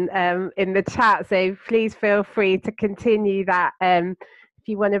on in the chat, so please feel free to continue that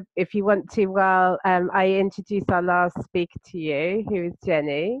if you want to, while I introduce our last speaker to you, who is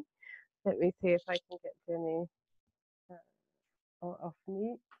Jenny. Let me see if I can get Jenny off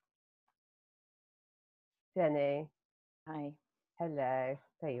mute. Jenny. Hi. Hello.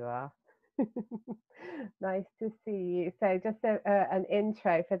 There you are. Nice to see you. So just an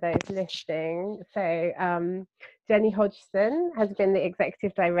intro for those listening. So Jenny Hodgson has been the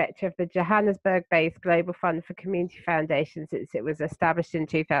Executive Director of the Johannesburg-based Global Fund for Community Foundations since it was established in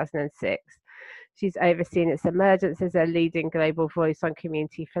 2006. She's overseen its emergence as a leading global voice on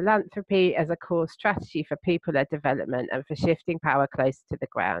community philanthropy as a core strategy for people-led development and for shifting power closer to the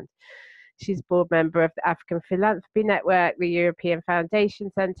ground. She's board member of the African Philanthropy Network, the European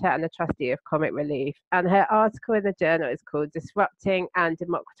Foundation Centre, and a trustee of Comic Relief. And her article in the journal is called Disrupting and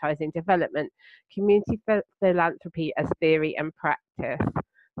Democratising Development, Community Philanthropy as Theory and Practice.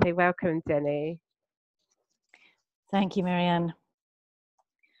 So welcome, Jenny. Thank you, Marianne.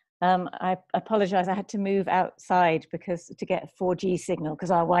 I apologise, I had to move outside to get a 4G signal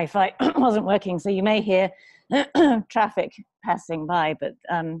because our Wi-Fi wasn't working. So you may hear traffic passing by, but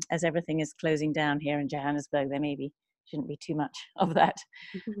as everything is closing down here in Johannesburg, there shouldn't be too much of that.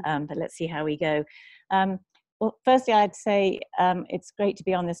 But let's see how we go. Well, firstly, I'd say it's great to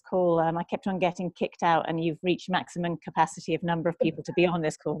be on this call. I kept on getting kicked out, and you've reached maximum capacity of number of people to be on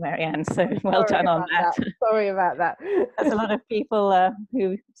this call, Marianne. So well done on that. Sorry about that. That's a lot of people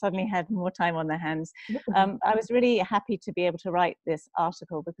who suddenly had more time on their hands. I was really happy to be able to write this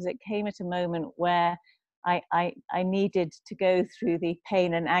article because it came at a moment where I needed to go through the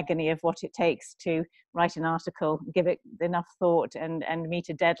pain and agony of what it takes to write an article, give it enough thought, and meet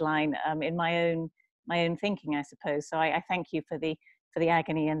a deadline in my own thinking, I suppose. So I thank you for the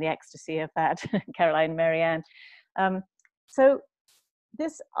agony and the ecstasy of that, Caroline, Marianne. So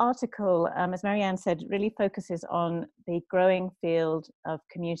this article, as Marianne said, really focuses on the growing field of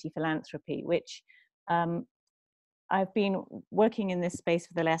community philanthropy, which I've been working in this space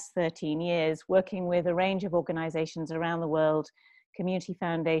for the last 13 years, working with a range of organizations around the world, community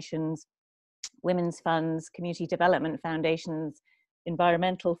foundations, women's funds, community development foundations,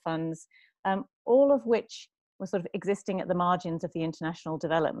 environmental funds, all of which were sort of existing at the margins of the international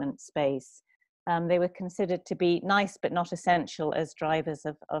development space. They were considered to be nice but not essential as drivers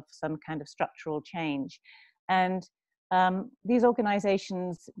of some kind of structural change. And these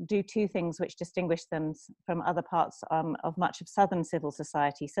organizations do two things which distinguish them from other parts of much of southern civil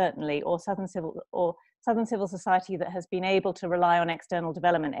society, certainly, or southern civil society that has been able to rely on external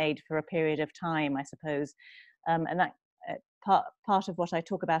development aid for a period of time, I suppose. And that part of what I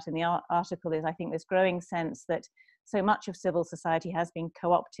talk about in the article is, I think, this growing sense that so much of civil society has been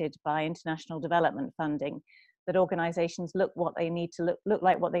co-opted by international development funding, that organizations look what they need to look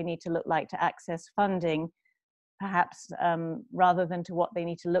like to access funding, perhaps rather than to what they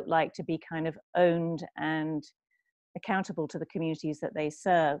need to look like to be kind of owned and accountable to the communities that they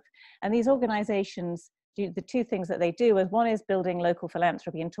serve. And these organizations do the two things that they do is, one is building local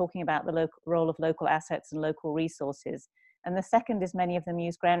philanthropy and talking about the role of local assets and local resources. And the second is many of them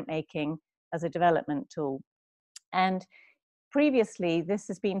use grant making as a development tool. And previously, this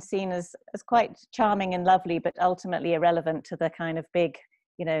has been seen as quite charming and lovely, but ultimately irrelevant to the kind of big,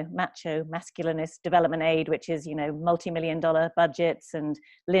 you know, macho, masculinist development aid, which is, you know, multi-million-dollar budgets and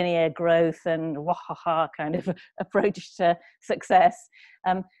linear growth and wahaha kind of approach to success.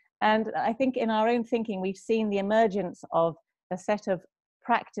 And I think in our own thinking, we've seen the emergence of a set of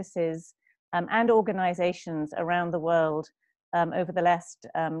practices and organizations around the world over the last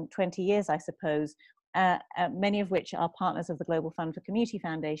 20 years, I suppose, many of which are partners of the Global Fund for Community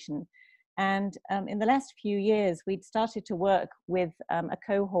Foundation. And in the last few years, we'd started to work with a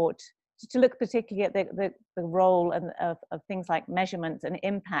cohort to look particularly at the role of things like measurement and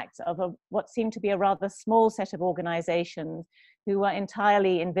impact of what seemed to be a rather small set of organizations who were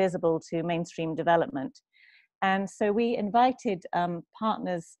entirely invisible to mainstream development. And so we invited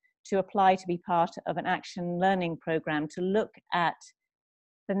partners to apply to be part of an action learning program to look at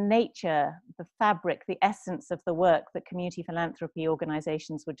the nature, the fabric, the essence of the work that community philanthropy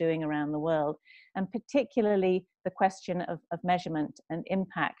organizations were doing around the world, and particularly the question of measurement and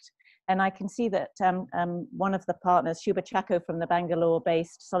impact. And I can see that one of the partners, Shubha Chacko from the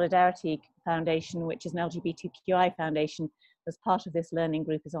Bangalore-based Solidarity Foundation, which is an LGBTQI foundation, as part of this learning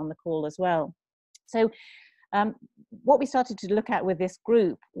group, is on the call as well. So what we started to look at with this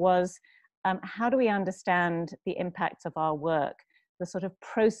group was how do we understand the impacts of our work, the sort of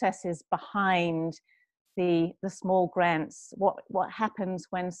processes behind the small grants, what happens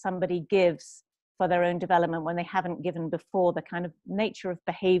when somebody gives for their own development when they haven't given before, the kind of nature of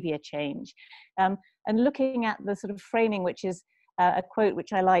behavior change. And looking at the sort of framing, which is a quote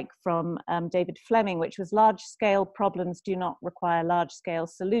which I like from David Fleming, which was, large-scale problems do not require large-scale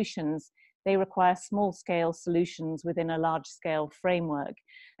solutions. They require small-scale solutions within a large-scale framework.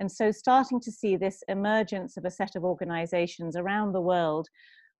 And so starting to see this emergence of a set of organizations around the world,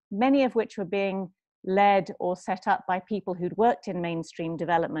 many of which were being led or set up by people who'd worked in mainstream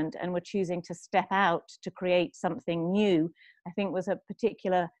development and were choosing to step out to create something new, I think was a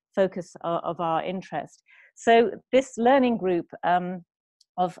particular focus of our interest. So this learning group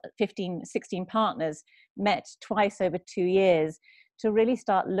of 16 partners met twice over 2 years to really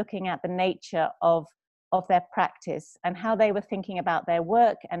start looking at the nature of their practice and how they were thinking about their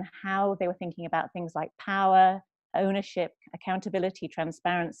work and how they were thinking about things like power, ownership, accountability,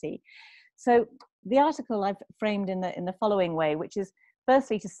 transparency. So the article I've framed in the following way, which is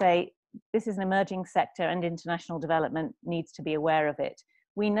firstly to say this is an emerging sector and international development needs to be aware of it.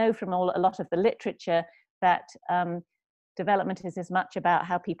 We know from a lot of the literature that development is as much about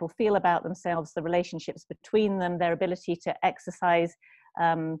how people feel about themselves, the relationships between them, their ability to exercise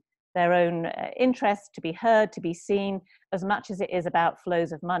their own interests, to be heard, to be seen, as much as it is about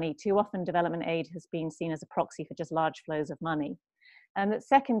flows of money. Too often development aid has been seen as a proxy for just large flows of money. And that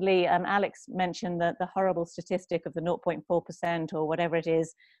secondly, Alex mentioned that the horrible statistic of the 0.4% or whatever it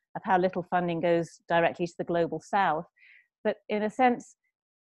is of how little funding goes directly to the global south. But in a sense,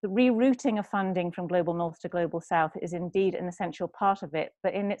 the rerouting of funding from global north to global south is indeed an essential part of it,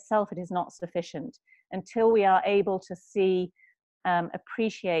 but in itself it is not sufficient. Until we are able to see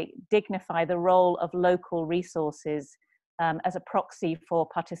appreciate, dignify the role of local resources as a proxy for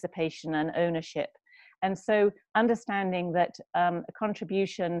participation and ownership. And so understanding that a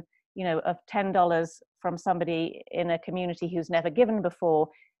contribution, you know, of $10 from somebody in a community who's never given before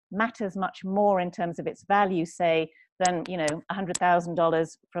matters much more in terms of its value, say, than, you know,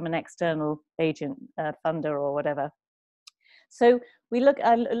 $100,000 from an external agent, funder or whatever. So we look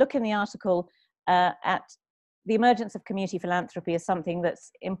in the article at the emergence of community philanthropy as something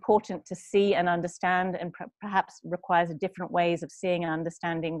that's important to see and understand, and perhaps requires different ways of seeing and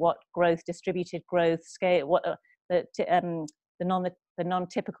understanding what growth, distributed growth, scale, what the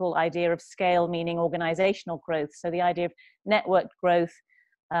non-typical idea of scale, meaning organizational growth. So the idea of networked growth,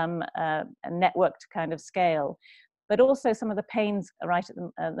 a networked kind of scale, but also some of the pains right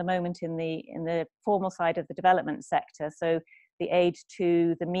at the moment in the formal side of the development sector. So the Aid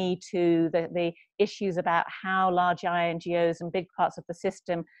to, the Me Too, the issues about how large INGOs and big parts of the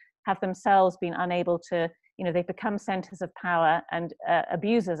system have themselves been unable to, you know, they've become centers of power and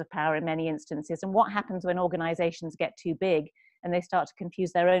abusers of power in many instances. And what happens when organizations get too big and they start to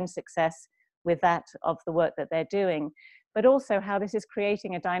confuse their own success with that of the work that they're doing. But also how this is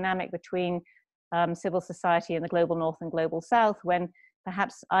creating a dynamic between civil society in the global north and global south, when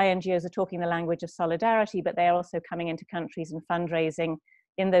perhaps INGOs are talking the language of solidarity, but they're also coming into countries and fundraising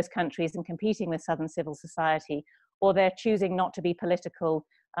in those countries and competing with Southern civil society, or they're choosing not to be political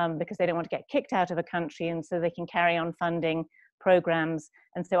because they don't want to get kicked out of a country, and so they can carry on funding programs.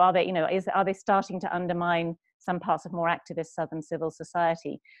 And so are they, you know, are they starting to undermine some parts of more activist Southern civil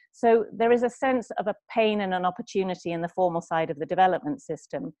society? So there is a sense of a pain and an opportunity in the formal side of the development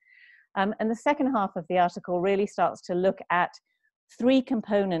system. And the second half of the article really starts to look at three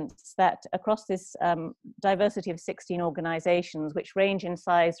components that across this diversity of 16 organizations, which range in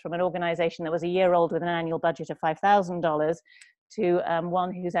size from an organization that was a year old with an annual budget of $5,000 to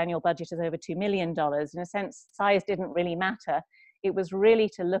one whose annual budget is over $2 million. In a sense, size didn't really matter. It was really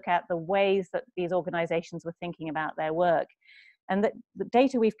to look at the ways that these organizations were thinking about their work. And the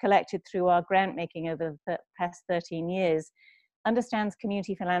data we've collected through our grant making over the past 13 years understands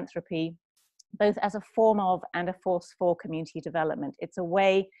community philanthropy both as a form of and a force for community development. It's a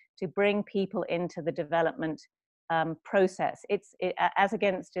way to bring people into the development process. As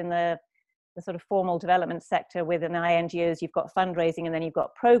against in the sort of formal development sector within INGOs, you've got fundraising and then you've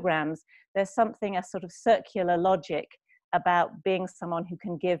got programs. There's something, a sort of circular logic about being someone who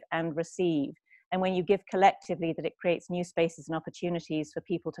can give and receive. And when you give collectively, that it creates new spaces and opportunities for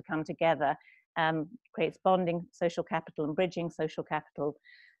people to come together, creates bonding social capital and bridging social capital.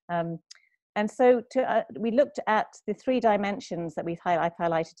 And so we looked at the three dimensions that I've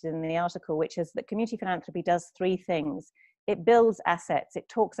highlighted in the article, which is that community philanthropy does three things. It builds assets, it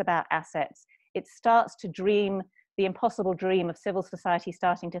talks about assets, it starts to dream the impossible dream of civil society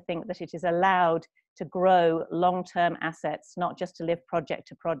starting to think that it is allowed to grow long-term assets, not just to live project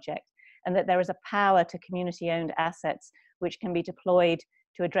to project, and that there is a power to community-owned assets which can be deployed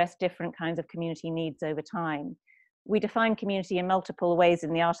to address different kinds of community needs over time. We define community in multiple ways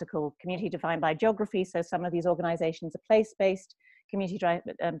in the article. Community defined by geography, so some of these organizations are place-based. Community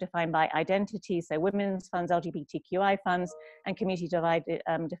defined by identity, so women's funds, LGBTQI funds, and community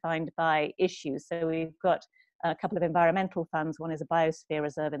defined by issues. So we've got a couple of environmental funds. One is a biosphere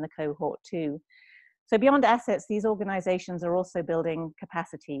reserve in the cohort 2. So beyond assets, these organizations are also building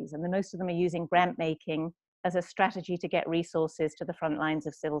capacities, and most of them are using grant making as a strategy to get resources to the front lines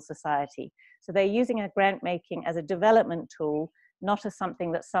of civil society. So they're using a grant making as a development tool, not as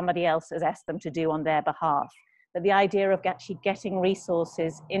something that somebody else has asked them to do on their behalf. But the idea of actually getting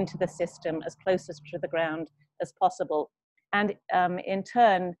resources into the system as closest to the ground as possible. And in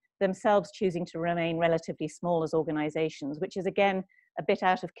turn, themselves choosing to remain relatively small as organizations, which is again, a bit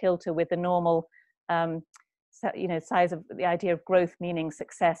out of kilter with the normal size of the idea of growth meaning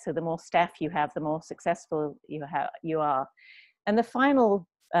success. So the more staff you have, the more successful you are. And the final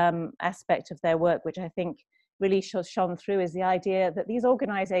aspect of their work, which I think really shone through, is the idea that these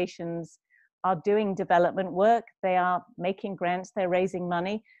organizations are doing development work. They are making grants, they're raising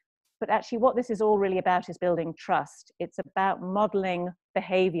money, but actually what this is all really about is building trust. It's about modeling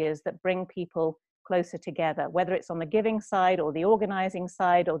behaviors that bring people closer together, whether it's on the giving side or the organizing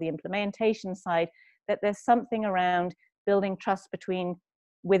side or the implementation side, that there's something around building trust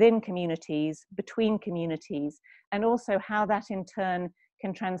within communities, between communities, and also how that in turn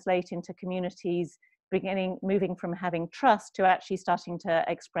can translate into communities moving from having trust to actually starting to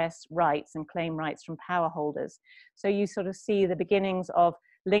express rights and claim rights from power holders. So you sort of see the beginnings of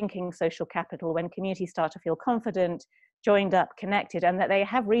linking social capital when communities start to feel confident, joined up, connected, and that they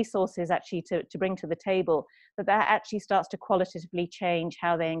have resources actually to bring to the table, that actually starts to qualitatively change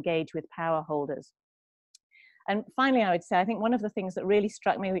how they engage with power holders. And finally, I would say, I think one of the things that really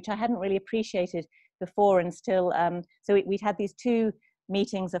struck me, which I hadn't really appreciated before, and still, so we'd had these 2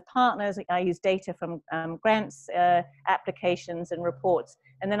 meetings of partners. I used data from grants, applications and reports,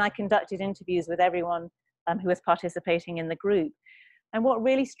 and then I conducted interviews with everyone who was participating in the group. And what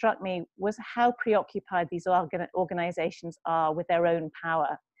really struck me was how preoccupied these organizations are with their own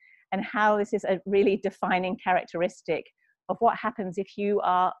power, and how this is a really defining characteristic of what happens if you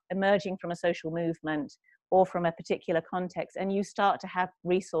are emerging from a social movement or from a particular context, and you start to have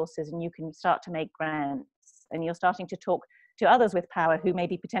resources and you can start to make grants, and you're starting to talk to others with power who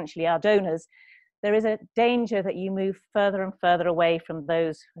maybe potentially are donors. There is a danger that you move further and further away from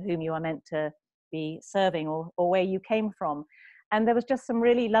those whom you are meant to be serving, or where you came from. And there was just some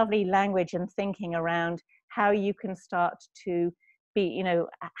really lovely language and thinking around how you can start to be, you know,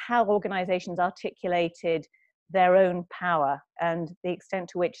 how organizations articulated their own power and the extent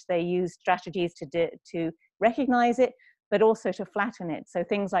to which they use strategies to recognize it, but also to flatten it. So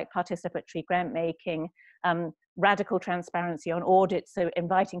things like participatory grant making, radical transparency on audits, so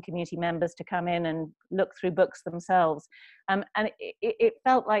inviting community members to come in and look through books themselves. And it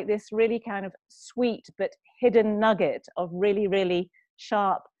felt like this really kind of sweet but hidden nugget of really, really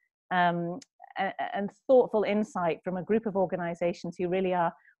sharp and thoughtful insight from a group of organizations who really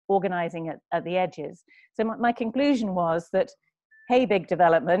are organizing at the edges. So my conclusion was that, hey, big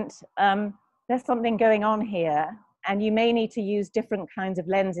development, there's something going on here, and you may need to use different kinds of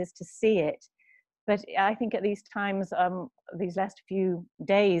lenses to see it. But I think at these times, these last few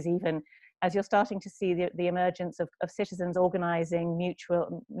days even, as you're starting to see the emergence of citizens organizing,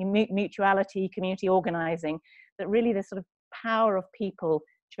 mutuality, community organizing, that really the sort of power of people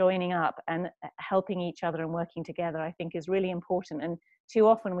joining up and helping each other and working together, I think is really important. And too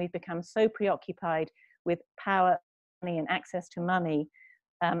often we've become so preoccupied with power, money, and access to money,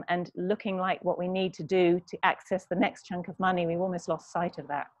 and looking like what we need to do to access the next chunk of money, we've almost lost sight of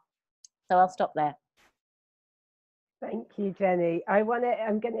that. So I'll stop there. Thank you, Jenny. I'm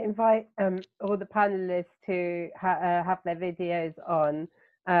going to invite all the panelists to have their videos on,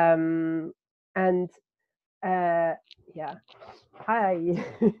 yeah, hi,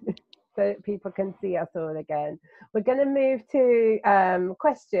 so people can see us all again. We're going to move to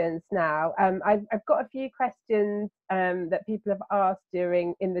questions now. I've got a few questions that people have asked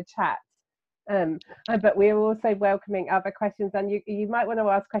in the chat. But we're also welcoming other questions, and you might want to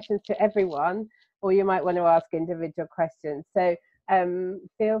ask questions to everyone, or you might want to ask individual questions. So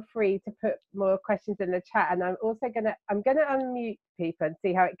feel free to put more questions in the chat, and I'm gonna unmute people and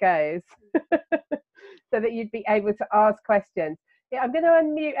see how it goes, so that you'd be able to ask questions. Yeah, I'm going to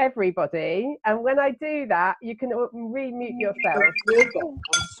unmute everybody, and when I do that, you can remute yourself.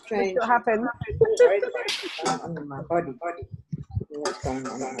 Strange. What happens? On my body. What's going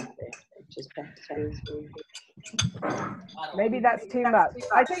on? Maybe that's too much.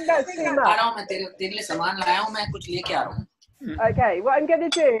 I think that's too much. Okay, what I'm going to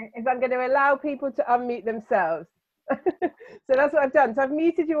do is I'm going to allow people to unmute themselves. So that's what I've done. So I've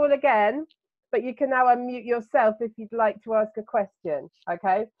muted you all again, but you can now unmute yourself if you'd like to ask a question.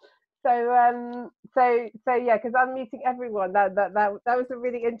 Okay. So yeah, because I'm muting everyone. That was a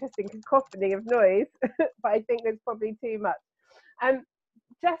really interesting cacophony of noise, but I think there's probably too much.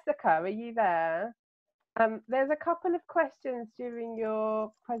 Jessica, are you there? There's a couple of questions during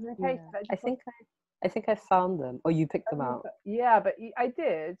your presentation. Yeah, I think I found them, or you picked them out. Yeah, but I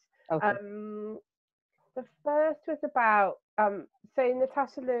did. Okay. The first was about, so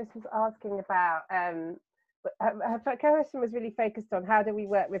Natasha Lewis was asking about, her question was really focused on how do we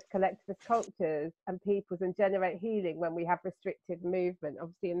work with collectivist cultures and peoples and generate healing when we have restricted movement,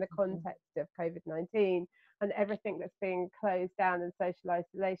 obviously in the context of COVID-19 and everything that's being closed down and social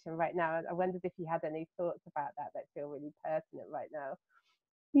isolation right now. I wondered if you had any thoughts about that feel really pertinent right now.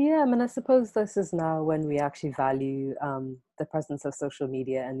 Yeah, I mean, I suppose this is now when we actually value the presence of social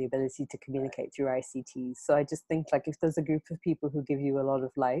media and the ability to communicate through ICTs. So I just think, like, if there's a group of people who give you a lot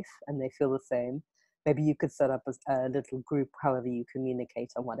of life and they feel the same, maybe you could set up a little group, however you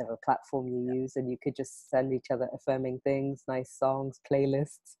communicate on whatever platform you use, and you could just send each other affirming things, nice songs,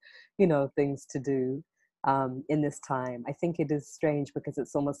 playlists, you know, things to do in this time. I think it is strange because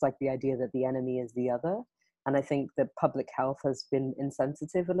it's almost like the idea that the enemy is the other. And I think that public health has been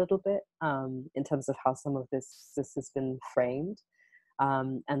insensitive a little bit in terms of how some of this has been framed.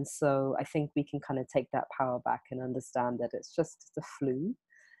 And so I think we can kind of take that power back and understand that it's just the flu.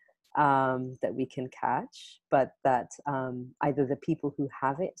 that we can catch, but that either the people who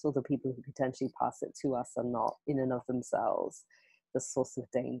have it or the people who potentially pass it to us are not in and of themselves the source of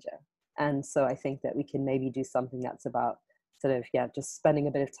danger. And so I think that we can maybe do something that's about sort of, just spending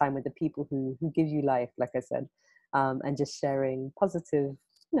a bit of time with the people who give you life, like I said, and just sharing positive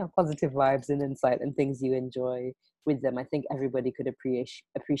vibes and insight and things you enjoy with them. I think everybody could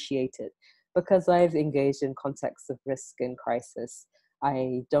appreciate it. Because I've engaged in contexts of risk and crisis,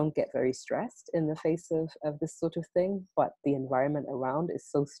 I don't get very stressed in the face of this sort of thing, but the environment around is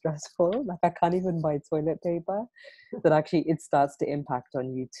so stressful. Like I can't even buy toilet paper, that actually it starts to impact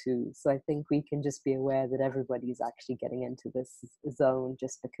on you too. So I think we can just be aware that everybody's actually getting into this zone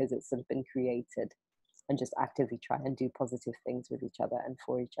just because it's sort of been created, and just actively try and do positive things with each other and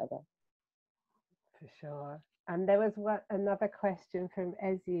for each other. For sure. And there was another question from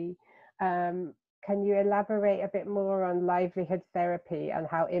Ezzy. Can you elaborate a bit more on livelihood therapy and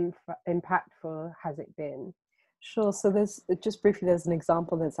how impactful has it been? Sure. So there's an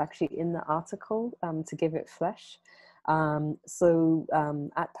example that's actually in the article to give it flesh.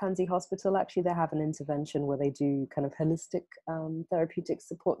 At Pansy Hospital, actually, they have an intervention where they do kind of holistic therapeutic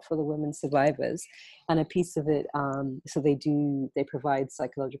support for the women survivors. And a piece of it, they provide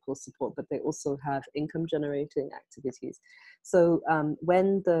psychological support, but they also have income generating activities. So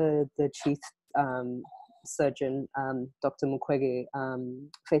when the chief surgeon, Dr. Mukwege,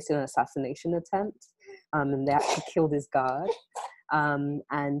 faced an assassination attempt, and they actually killed his guard,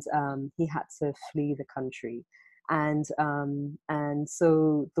 and he had to flee the country. And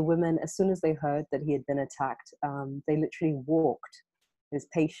so the women, as soon as they heard that he had been attacked, they literally walked, his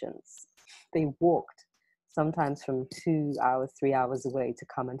patients, they walked sometimes from 2 hours, 3 hours away to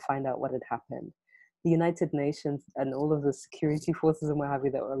come and find out what had happened. The United Nations and all of the security forces and what have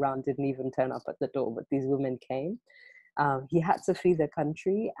you that were around didn't even turn up at the door, but these women came. He had to flee the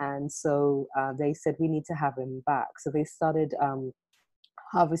country, and so they said, we need to have him back. So they started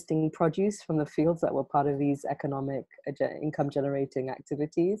harvesting produce from the fields that were part of these economic income generating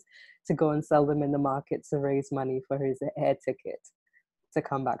activities to go and sell them in the market to raise money for his air ticket to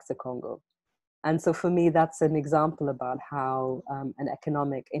come back to Congo. And so for me, that's an example about how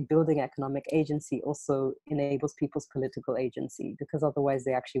building economic agency also enables people's political agency, because otherwise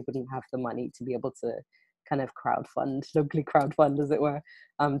they actually wouldn't have the money to be able to kind of locally crowdfund, as it were,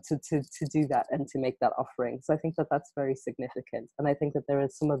 to do that and to make that offering. So I think that that's very significant. And I think that there are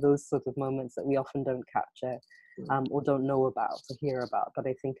some of those sort of moments that we often don't capture or don't know about or hear about, but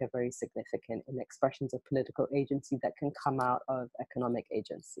I think are very significant in expressions of political agency that can come out of economic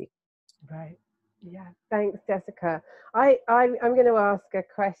agency. Right. Yeah. Thanks, Jessica. I'm going to ask a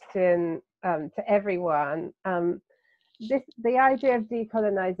question to everyone. The idea of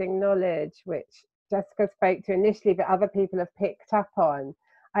decolonizing knowledge, which Jessica spoke to initially, but other people have picked up on.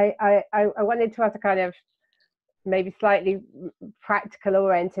 I wanted to ask a kind of maybe slightly practical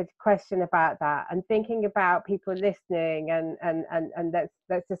oriented question about that, and thinking about people listening, and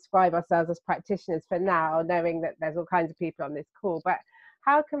let's describe ourselves as practitioners for now, knowing that there's all kinds of people on this call. But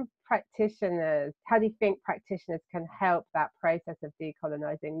how do you think practitioners can help that process of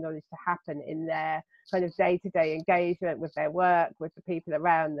decolonizing knowledge to happen in their kind of day-to-day engagement with their work, with the people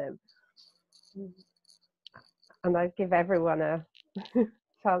around them? And I give everyone a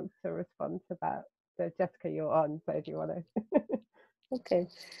chance to respond to that. So Jessica, you're on, so if you want to. Okay.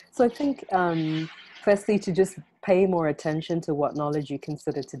 So I think firstly to just pay more attention to what knowledge you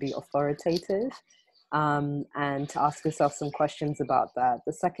consider to be authoritative, and to ask yourself some questions about that.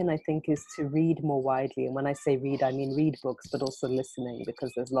 The second, I think, is to read more widely. And when I say read, I mean read books, but also listening,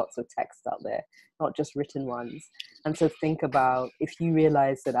 because there's lots of text out there, not just written ones. And so think about, if you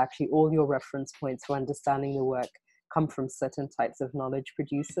realize that actually all your reference points for understanding the work come from certain types of knowledge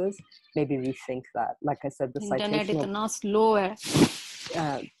producers, maybe rethink that. Like I said, the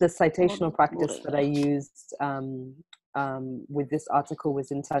citational practice that I used with this article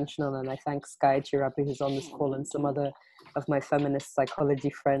was intentional, and I thank Sky Chirapi, who's on this call, and some other of my feminist psychology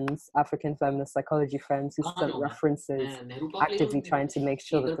friends, African feminist psychology friends, who sent references, actively trying to make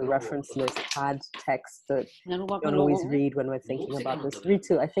sure that the reference list had text that we don't always read when we're thinking about this.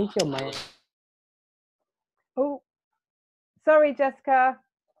 Ritu, I think you're my... Oh, sorry, Jessica.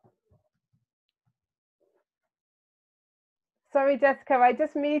 Sorry, Jessica, I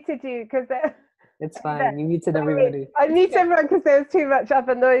just muted you because... It's fine. You muted everybody. I muted everyone because there was too much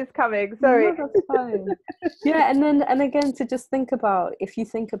other noise coming. Sorry. No, that's fine. Yeah, and again, to just think about, if you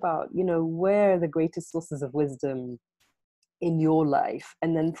think about, where are the greatest sources of wisdom in your life,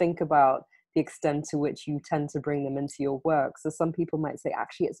 and then think about the extent to which you tend to bring them into your work. So some people might say,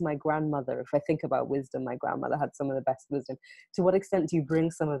 actually, it's my grandmother. If I think about wisdom, my grandmother had some of the best wisdom. To what extent do you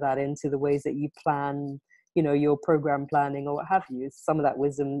bring some of that into the ways that you plan, you know, your program planning or what have you? Some of that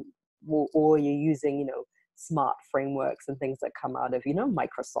wisdom, or you're using, you know, smart frameworks and things that come out of, you know,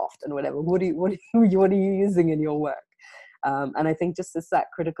 Microsoft and whatever. What are you using in your work? And I think just it's that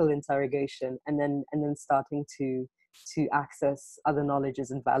critical interrogation, and then starting to access other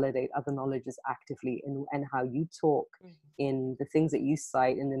knowledges and validate other knowledges actively in how you talk, in the things that you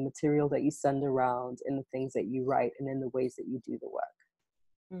cite, in the material that you send around, in the things that you write, and in the ways that you do the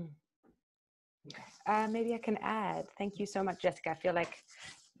work. Maybe I can add. Thank you so much, Jessica. I feel like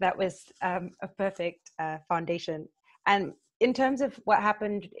that was a perfect foundation. And in terms of what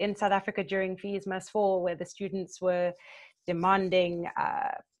happened in South Africa during Fees Must Fall, where the students were demanding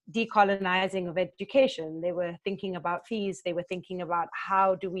decolonizing of education, they were thinking about fees, they were thinking about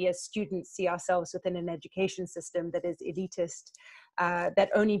how do we as students see ourselves within an education system that is elitist, that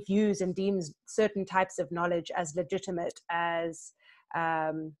only views and deems certain types of knowledge as legitimate, as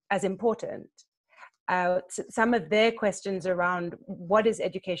important. Some of their questions around what is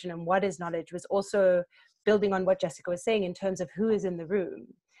education and what is knowledge was also building on what Jessica was saying in terms of who is in the room,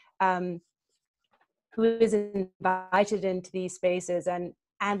 who is invited into these spaces,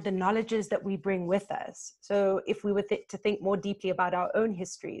 and the knowledges that we bring with us. So if we were to think more deeply about our own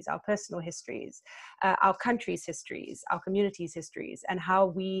histories, our personal histories, our country's histories, our community's histories, and how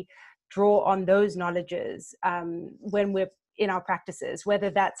we draw on those knowledges when we're in our practices, whether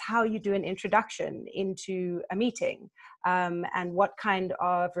that's how you do an introduction into a meeting, and what kind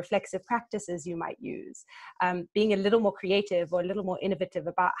of reflexive practices you might use, being a little more creative or a little more innovative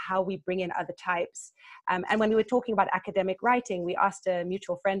about how we bring in other types. And when we were talking about academic writing, we asked a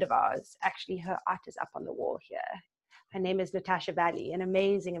mutual friend of ours, actually her art is up on the wall here. Her name is Natasha Valley, an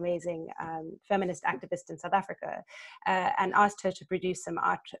amazing, amazing feminist activist in South Africa, and asked her to produce some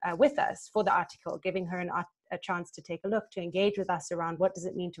art with us for the article, giving her a chance to take a look, to engage with us around what does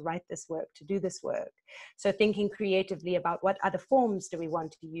it mean to write this work, to do this work. So thinking creatively about what other forms do we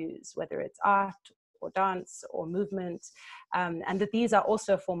want to use, whether it's art or dance or movement, and that these are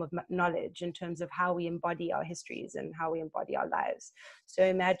also a form of knowledge in terms of how we embody our histories and how we embody our lives. So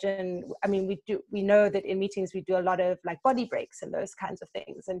imagine, I mean, we know that in meetings we do a lot of like body breaks and those kinds of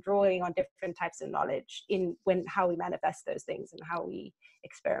things, and drawing on different types of knowledge in how we manifest those things and how we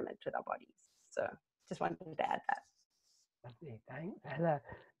experiment with our bodies. So just wanted to add that. Lovely, thanks, Ella.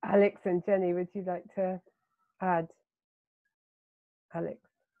 Alex and Jenny, would you like to add? Alex.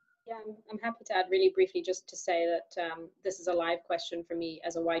 Yeah, I'm happy to add really briefly, just to say that this is a live question for me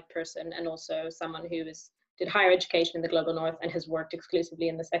as a white person, and also someone who did higher education in the global north and has worked exclusively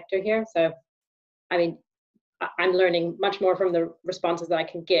in the sector here. So, I mean, I'm learning much more from the responses that I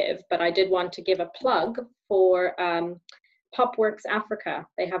can give, but I did want to give a plug for PopWorks Africa.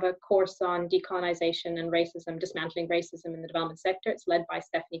 They have a course on decolonization and racism, dismantling racism in the development sector. It's led by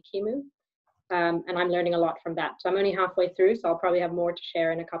Stephanie Kimu. And I'm learning a lot from that. So I'm only halfway through, so I'll probably have more to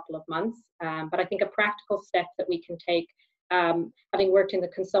share in a couple of months. But I think a practical step that we can take, having worked in the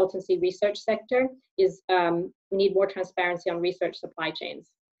consultancy research sector, is we need more transparency on research supply chains,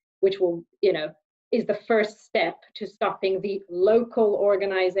 which will, is the first step to stopping the local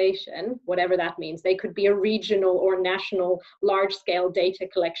organization, whatever that means. They could be a regional or national large-scale data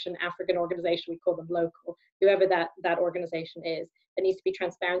collection African organization, we call them local, whoever that organization is. There needs to be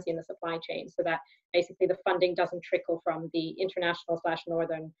transparency in the supply chain so that basically the funding doesn't trickle from the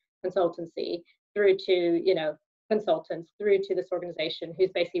international/northern consultancy through to, consultants, through to this organization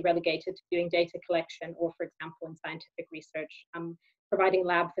who's basically relegated to doing data collection, or for example, in scientific research, providing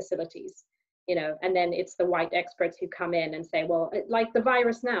lab facilities. And then it's the white experts who come in and say, well, like the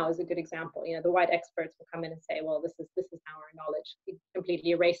virus now is a good example. The white experts will come in and say, well, this is now our knowledge,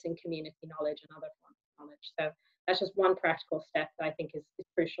 completely erasing community knowledge and other forms of knowledge. So that's just one practical step that I think is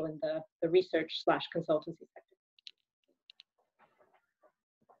crucial in the research/consultancy sector.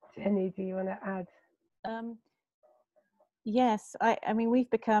 Jenny, do you want to add? Yes, I mean, we've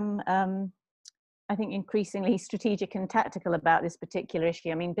become I think increasingly strategic and tactical about this particular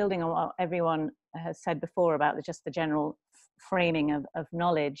issue. I mean, building on what everyone has said before about just the general framing of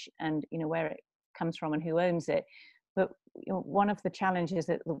knowledge and, where it comes from and who owns it. But one of the challenges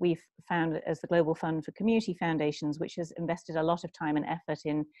that we've found as the Global Fund for Community Foundations, which has invested a lot of time and effort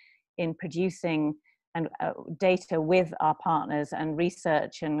in producing and data with our partners and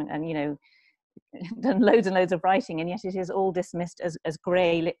research and done loads and loads of writing, and yet it is all dismissed as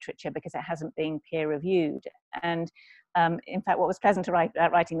grey literature because it hasn't been peer reviewed. And in fact, what was pleasant to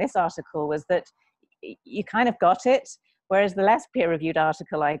writing this article was that you kind of got it, Whereas the less peer-reviewed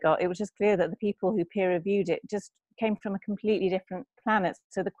article I got, it was just clear that the people who peer-reviewed it just came from a completely different planet.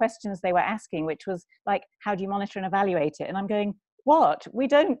 So the questions they were asking, which was like, how do you monitor and evaluate it? And I'm going, what? We're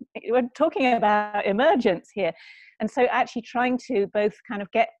talking about emergence here. And so actually trying to both kind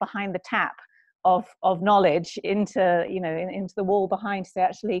of get behind the tap of knowledge into, you know, into the wall behind, so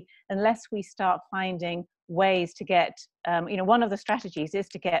actually, unless we start finding ways to get, you know, one of the strategies is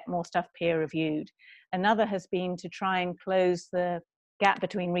to get more stuff peer reviewed. Another has been to try and close the gap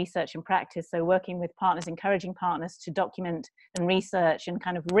between research and practice. So working with partners, encouraging partners to document and research and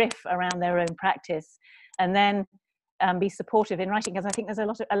kind of riff around their own practice, and then be supportive in writing, because I think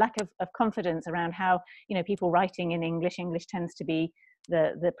there's a lack of confidence around how, you know, people writing in English tends to be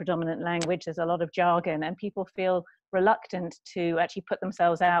the predominant language. There's a lot of jargon, and people feel reluctant to actually put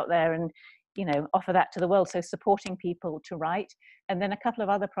themselves out there and, you know, offer that to the world. So supporting people to write. And then a couple of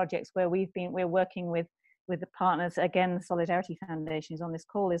other projects where we're working with the partners. Again, the Solidarity Foundation is on this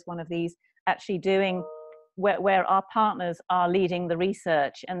call, is one of these, actually doing where our partners are leading the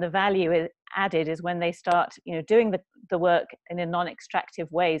research, and the value added is when they start, you know, doing the work in a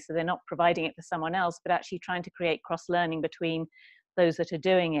non-extractive way. So they're not providing it for someone else, but actually trying to create cross-learning between those that are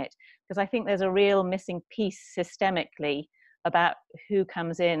doing it. Because I think there's a real missing piece systemically about who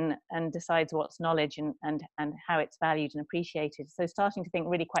comes in and decides what's knowledge and how it's valued and appreciated. So starting to think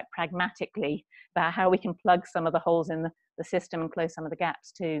really quite pragmatically about how we can plug some of the holes in the system and close some of the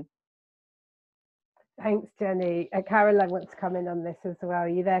gaps too. Thanks, Jenny. Caroline wants to come in on this as well. Are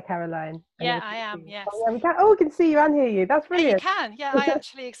you there, Caroline? Yeah, I am, yes. Oh, yeah, we can see you and hear you. That's brilliant. Yeah, you can. Yeah, I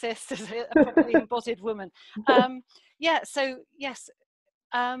actually exist as a properly embodied woman. Yeah, so yes,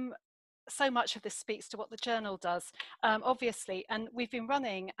 so much of this speaks to what the journal does, obviously, and we've been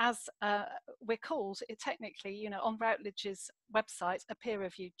running, as we're called, technically, you know, on Routledge's website, a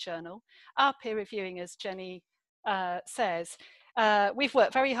peer-reviewed journal. Our peer reviewing, as Jenny says, we've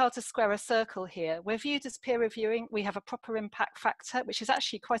worked very hard to square a circle here. We're viewed as peer reviewing. We have a proper impact factor, which is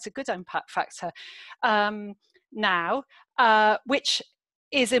actually quite a good impact factor now, which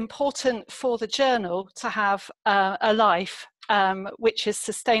is important for the journal to have a life which is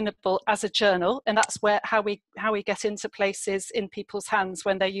sustainable as a journal, and that's how we get into places in people's hands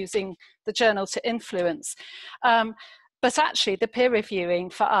when they're using the journal to influence. But actually, the peer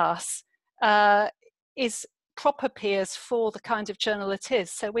reviewing for us is proper peers for the kind of journal it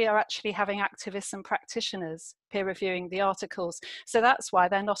is. So we are actually having activists and practitioners peer reviewing the articles. So that's why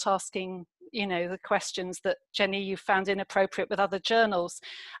they're not asking, you know, the questions that, Jenny, you found inappropriate with other journals.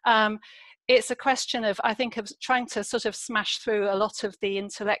 It's a question of, I think, of trying to sort of smash through a lot of the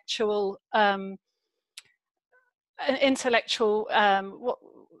intellectual what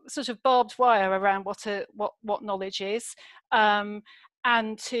sort of barbed wire around what knowledge is,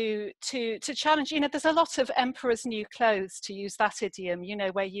 and to challenge, you know, there's a lot of emperor's new clothes, to use that idiom, you know,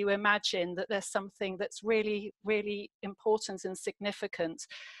 where you imagine that there's something that's really, really important and significant.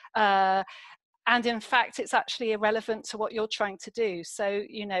 And in fact, it's actually irrelevant to what you're trying to do. So,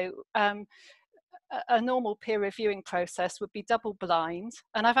 you know, a normal peer reviewing process would be double blind.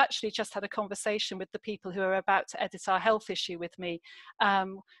 And I've actually just had a conversation with the people who are about to edit our health issue with me.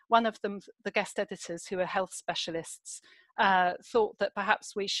 One of them, the guest editors who are health specialists, thought that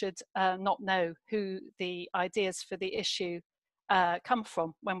perhaps we should not know who the ideas for the issue come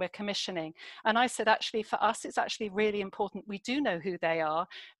from when we're commissioning. And I said, actually, for us, it's actually really important we do know who they are,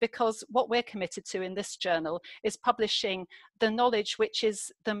 because what we're committed to in this journal is publishing the knowledge which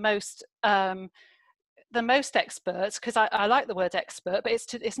is the most experts, because I like the word expert, but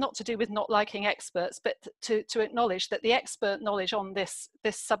it's not to do with not liking experts, but to acknowledge that the expert knowledge on this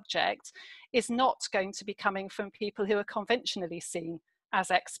subject is not going to be coming from people who are conventionally seen as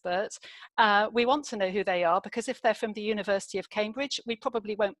experts. We want to know who they are, because if they're from the University of Cambridge, we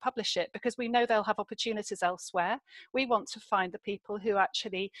probably won't publish it because we know they'll have opportunities elsewhere. We want to find the people who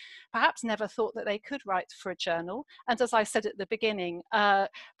actually perhaps never thought that they could write for a journal, and as I said at the beginning,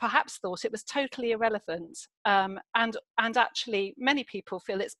 perhaps thought it was totally irrelevant, and actually many people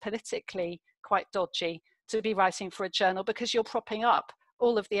feel it's politically quite dodgy to be writing for a journal because you're propping up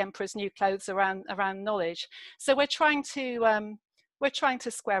all of the emperor's new clothes around knowledge. So we're trying to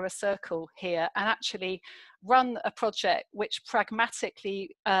square a circle here and actually run a project which pragmatically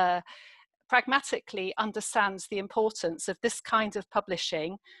understands the importance of this kind of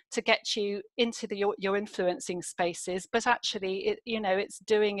publishing to get you into your influencing spaces, but actually, it's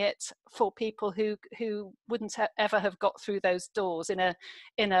doing it for people who wouldn't ever have got through those doors in a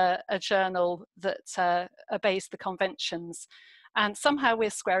journal that obeys the conventions. and somehow we're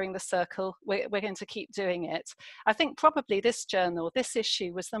squaring the circle. We're going to keep doing it. I think probably this journal, this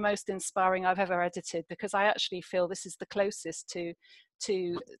issue, was the most inspiring I've ever edited, because I actually feel this is the closest to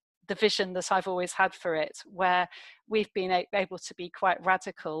the vision that I've always had for it, where we've been able to be quite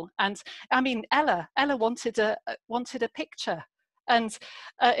radical. And I mean, Ella wanted a picture, and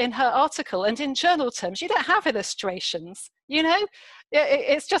in her article, and in journal terms, you don't have illustrations, you know,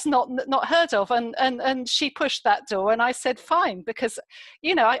 it's just not heard of. And she pushed that door, and I said fine, because,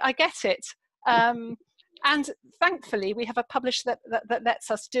 you know, I get it. And thankfully, we have a publisher that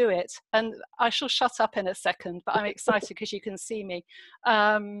lets us do it. And I shall shut up in a second, but I'm excited because you can see me.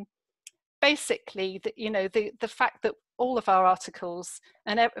 Basically, the fact that all of our articles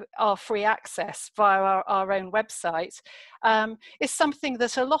are free access via our own website is something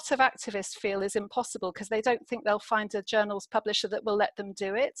that a lot of activists feel is impossible, because they don't think they'll find a journal's publisher that will let them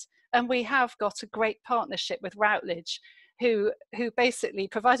do it. And we have got a great partnership with Routledge, who basically,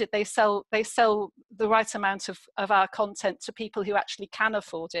 provided they sell the right amount of our content to people who actually can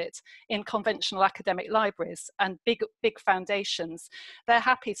afford it in conventional academic libraries and big foundations, they're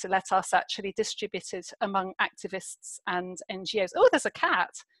happy to let us actually distribute it among activists and NGOs. Oh, there's a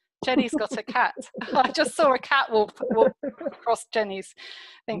cat. Jenny's got a cat. I just saw a cat walk across Jenny's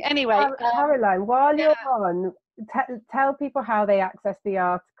thing. Anyway, Caroline, while you're on, tell people how they access the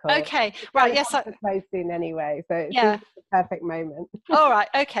article. Okay, right, yes. Close in anyway, so it yeah. seems the perfect moment. All right,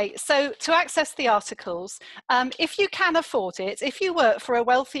 okay. So to access the articles, if you can afford it, if you work for a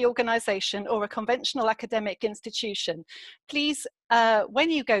wealthy organisation or a conventional academic institution, please, when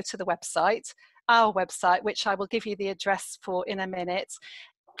you go to the website, our website, which I will give you the address for in a minute,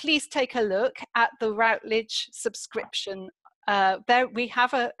 please take a look at the Routledge subscription. There we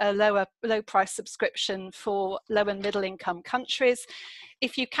have a low price subscription for low and middle income countries.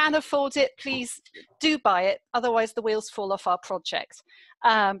 If you can afford it, please do buy it. Otherwise, the wheels fall off our project,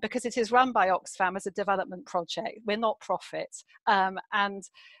 because it is run by Oxfam as a development project. We're not profit. And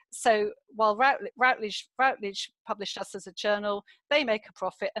so while Routledge published us as a journal, they make a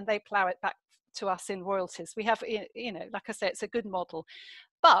profit and they plough it back to us in royalties. We have, you know, like I say, it's a good model.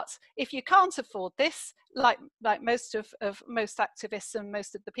 But if you can't afford this, like most activists and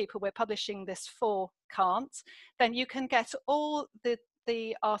most of the people we're publishing this for can't, then you can get all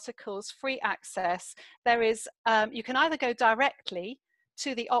the articles free access. There is, you can either go directly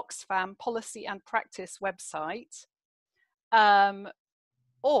to the Oxfam Policy and Practice website,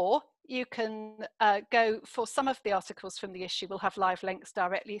 or you can go for some of the articles from the issue. We'll have live links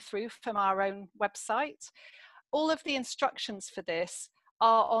directly through from our own website. All of the instructions for this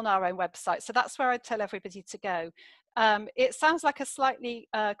are on our own website. So that's where I tell everybody to go. It sounds like a slightly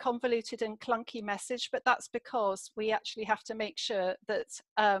convoluted and clunky message, but that's because we actually have to make sure that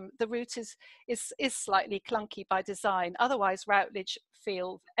the route is slightly clunky by design. Otherwise, Routledge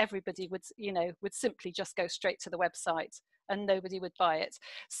feel everybody would simply just go straight to the website and nobody would buy it.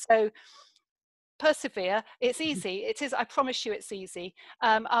 So persevere. It's easy. It is. I promise you, it's easy.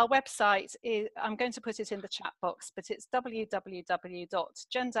 Our website is, I'm going to put it in the chat box, but it's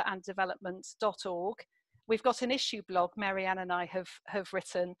www.genderanddevelopment.org. We've got an issue blog Marianne and I have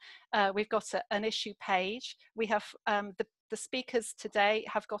written. We've got an issue page. We have the speakers today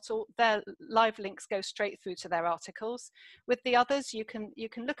have got all their live links go straight through to their articles. With the others, you can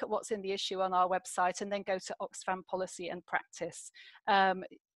look at what's in the issue on our website and then go to Oxfam Policy and Practice.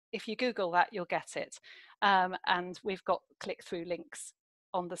 If you Google that, you'll get it. And we've got click-through links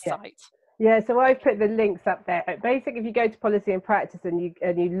on the site. Yeah, so I've put the links up there. Basically, if you go to Policy and Practice and you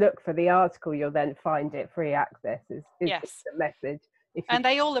look for the article, you'll then find it free access is yes. the message. And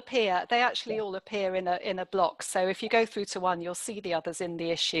they all appear, they actually all appear in a block. So if you go through to one, you'll see the others in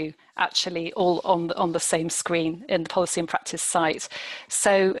the issue actually all on the same screen in the Policy and Practice site.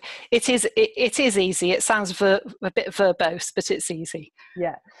 So it is easy. It sounds a bit verbose, but it's easy.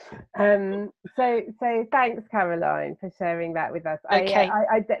 Yeah. So thanks, Caroline, for sharing that with us. Okay.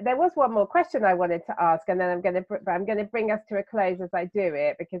 There was one more question I wanted to ask, and then I'm going to bring us to a close as I do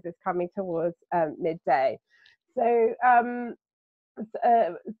it because it's coming towards midday. So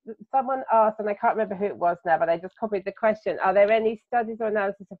someone asked, and I can't remember who it was now, but I just copied the question. Are there any studies or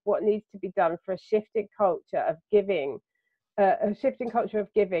analysis of what needs to be done for a shifting culture of giving, reducing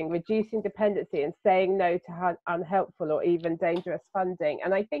dependency and saying no to unhelpful or even dangerous funding?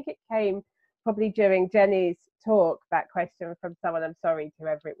 And I think it came probably during Jenny's talk, that question from someone, I'm sorry,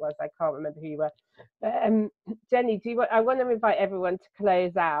 whoever it was, I can't remember who you were. Jenny, I want to invite everyone to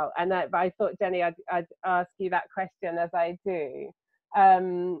close out, and but I thought, Jenny, I'd ask you that question as I do.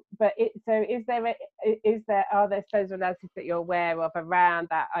 But are there studies or analysis that you're aware of around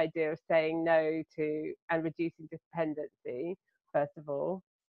that idea of saying no to and reducing dependency? first of all.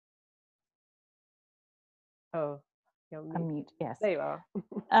 Oh, you're mute. Unmute, yes. There you are.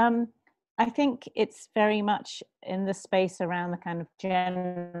 I think it's very much in the space around the kind of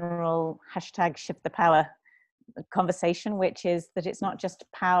general hashtag shift the power conversation, which is that it's not just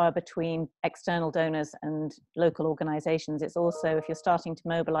power between external donors and local organizations. It's also, if you're starting to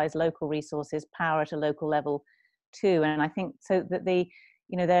mobilize local resources, power at a local level too. And I think so that the,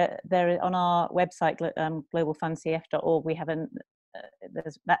 you know, there on our website, globalfundcf.org, we have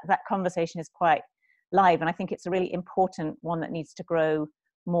that conversation is quite live. And I think it's a really important one that needs to grow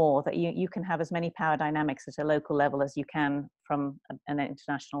more, that you can have as many power dynamics at a local level as you can from an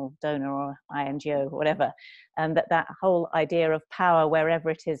international donor or INGO or whatever, and that whole idea of power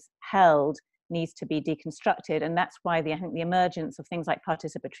wherever it is held needs to be deconstructed. And that's why I think the emergence of things like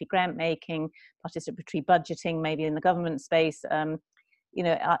participatory grant making, participatory budgeting, maybe in the government space, you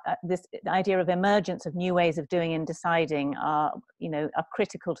know, this idea of emergence of new ways of doing and deciding are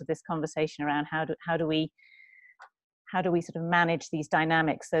critical to this conversation around how do we sort of manage these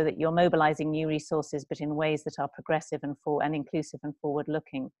dynamics so that you're mobilizing new resources, but in ways that are progressive and inclusive and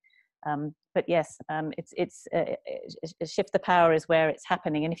forward-looking. But yes, it's shift the power is where it's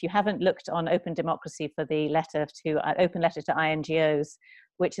happening. And if you haven't looked on Open Democracy for the open letter to INGOs,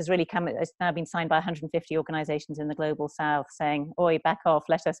 which has really it's now been signed by 150 organizations in the global south, saying, "Oi, back off!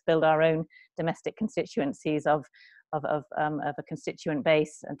 Let us build our own domestic constituencies of a constituent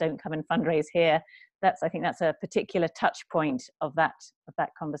base, and don't come and fundraise here." I think that's a particular touch point of that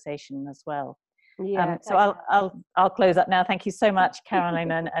conversation as well. Yeah. So I'll close up now. Thank you so much, Caroline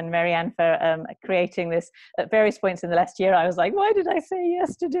and Marianne, for creating this. At various points in the last year, I was like, why did I say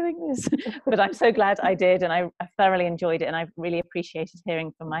yes to doing this? But I'm so glad I did, and I thoroughly enjoyed it, and I really appreciated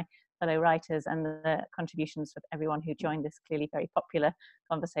hearing from my fellow writers and the contributions of everyone who joined this clearly very popular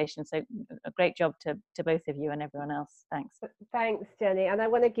conversation. So a great job to both of you and everyone else. Thanks. Thanks, Jenny. And I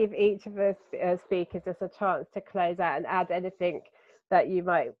want to give each of us speakers just a chance to close out and add anything that you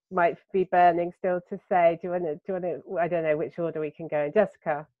might be burning still to say. Do you want to, I don't know which order we can go in.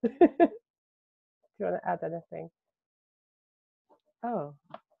 Jessica, do you want to add anything? Oh,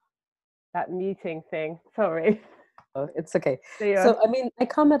 that muting thing, sorry. Oh, it's okay. So, I mean, I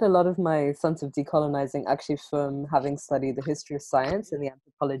come at a lot of my sense of decolonizing actually from having studied the history of science and the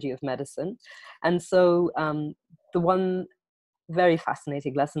anthropology of medicine. And so the one very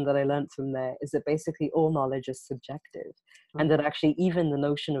fascinating lesson that I learned from there is that basically all knowledge is subjective, and that actually even the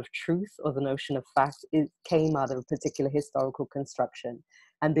notion of truth or the notion of fact, it came out of a particular historical construction.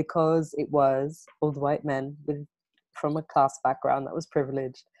 And because it was old white men from a class background that was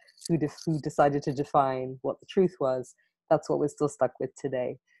privileged who decided to define what the truth was, that's what we're still stuck with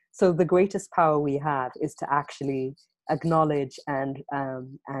today. So the greatest power we have is to actually acknowledge and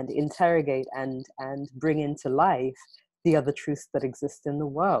interrogate and bring into life the other truths that exist in the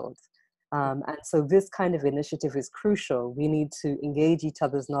world. And so this kind of initiative is crucial. We need to engage each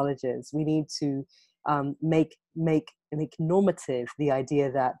other's knowledges. We need to make normative the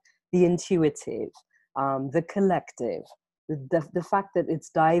idea that the intuitive, the collective, the fact that it's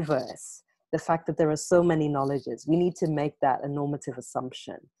diverse, the fact that there are so many knowledges, we need to make that a normative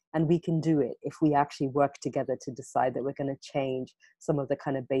assumption. And we can do it if we actually work together to decide that we're going to change some of the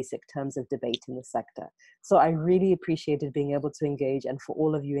kind of basic terms of debate in the sector. So I really appreciated being able to engage, and for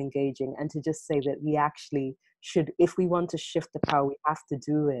all of you engaging, and to just say that we actually should, if we want to shift the power, we have to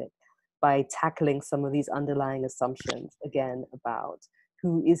do it by tackling some of these underlying assumptions, again, about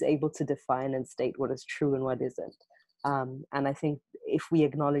who is able to define and state what is true and what isn't. And I think if we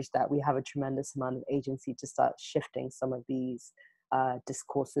acknowledge that, we have a tremendous amount of agency to start shifting some of these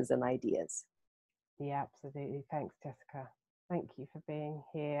discourses and ideas. Yeah, absolutely. Thanks, Jessica. Thank you for being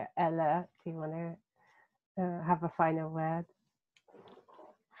here. Ella, do you want to have a final word?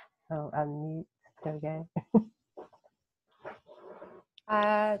 Oh, unmute. There we go.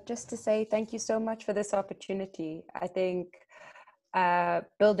 Just to say thank you so much for this opportunity. I think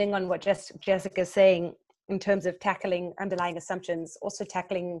building on what Jessica's saying in terms of tackling underlying assumptions, also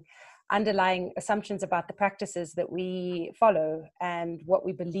tackling underlying assumptions about the practices that we follow and what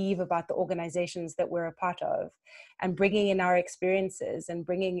we believe about the organizations that we're a part of, and bringing in our experiences and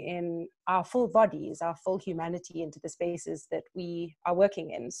bringing in our full bodies, our full humanity into the spaces that we are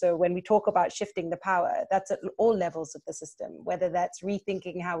working in. So when we talk about shifting the power, that's at all levels of the system, whether that's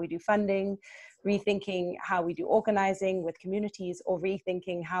rethinking how we do funding, rethinking how we do organizing with communities, or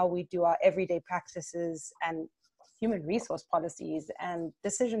rethinking how we do our everyday practices and human resource policies and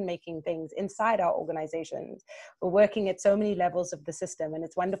decision-making things inside our organizations. We're working at so many levels of the system, and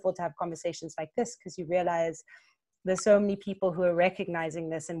it's wonderful to have conversations like this, because you realize There's so many people who are recognizing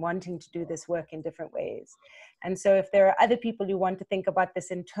this and wanting to do this work in different ways. And so if there are other people who want to think about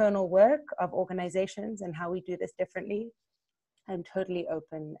this internal work of organizations and how we do this differently, I'm totally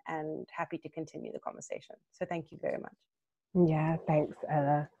open and happy to continue the conversation. So thank you very much. Yeah, thanks,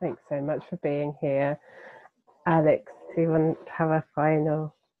 Ella. Thanks so much for being here. Alex, do you want to have a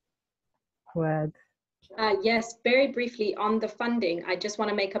final word? Yes, very briefly on the funding, I just want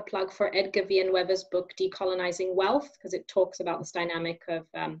to make a plug for Edgar Villanueva's book, Decolonizing Wealth, because it talks about this dynamic of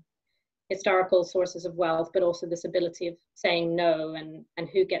historical sources of wealth, but also this ability of saying no and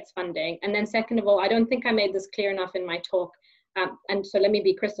who gets funding. And then second of all, I don't think I made this clear enough in my talk. And so let me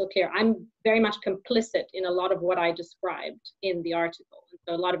be crystal clear. I'm very much complicit in a lot of what I described in the article. And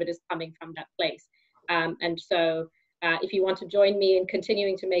so a lot of it is coming from that place. And so if you want to join me in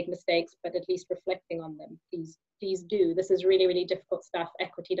continuing to make mistakes, but at least reflecting on them, please do. This is really, really difficult stuff.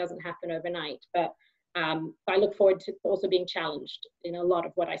 Equity doesn't happen overnight. But I look forward to also being challenged in a lot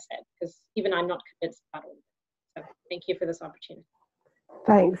of what I said, because even I'm not convinced about all of it. So thank you for this opportunity.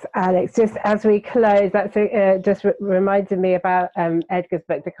 Thanks, Alex. Just as we close, that's just reminded me about Edgar's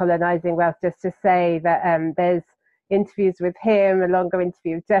book, Decolonizing Wealth, just to say that there's interviews with him, a longer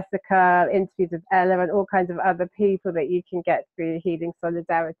interview with Jessica, interviews with Ella, and all kinds of other people that you can get through Healing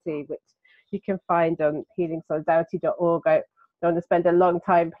Solidarity, which you can find on healingsolidarity.org. I don't want to spend a long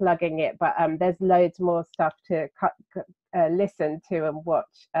time plugging it, but there's loads more stuff to listen to and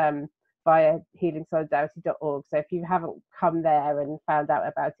watch via healingsolidarity.org. So if you haven't come there and found out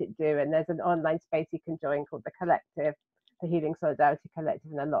about it, do. And there's an online space you can join called The Collective, the Healing Solidarity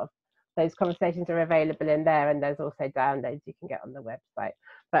Collective, and a lot of those conversations are available in there, and there's also downloads you can get on the website.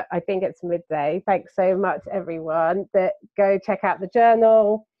 But I think it's midday. Thanks so much, everyone. Go check out the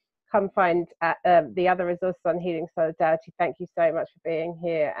journal, come find the other resources on Healing Solidarity. Thank you so much for being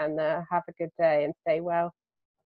here, and have a good day and stay well.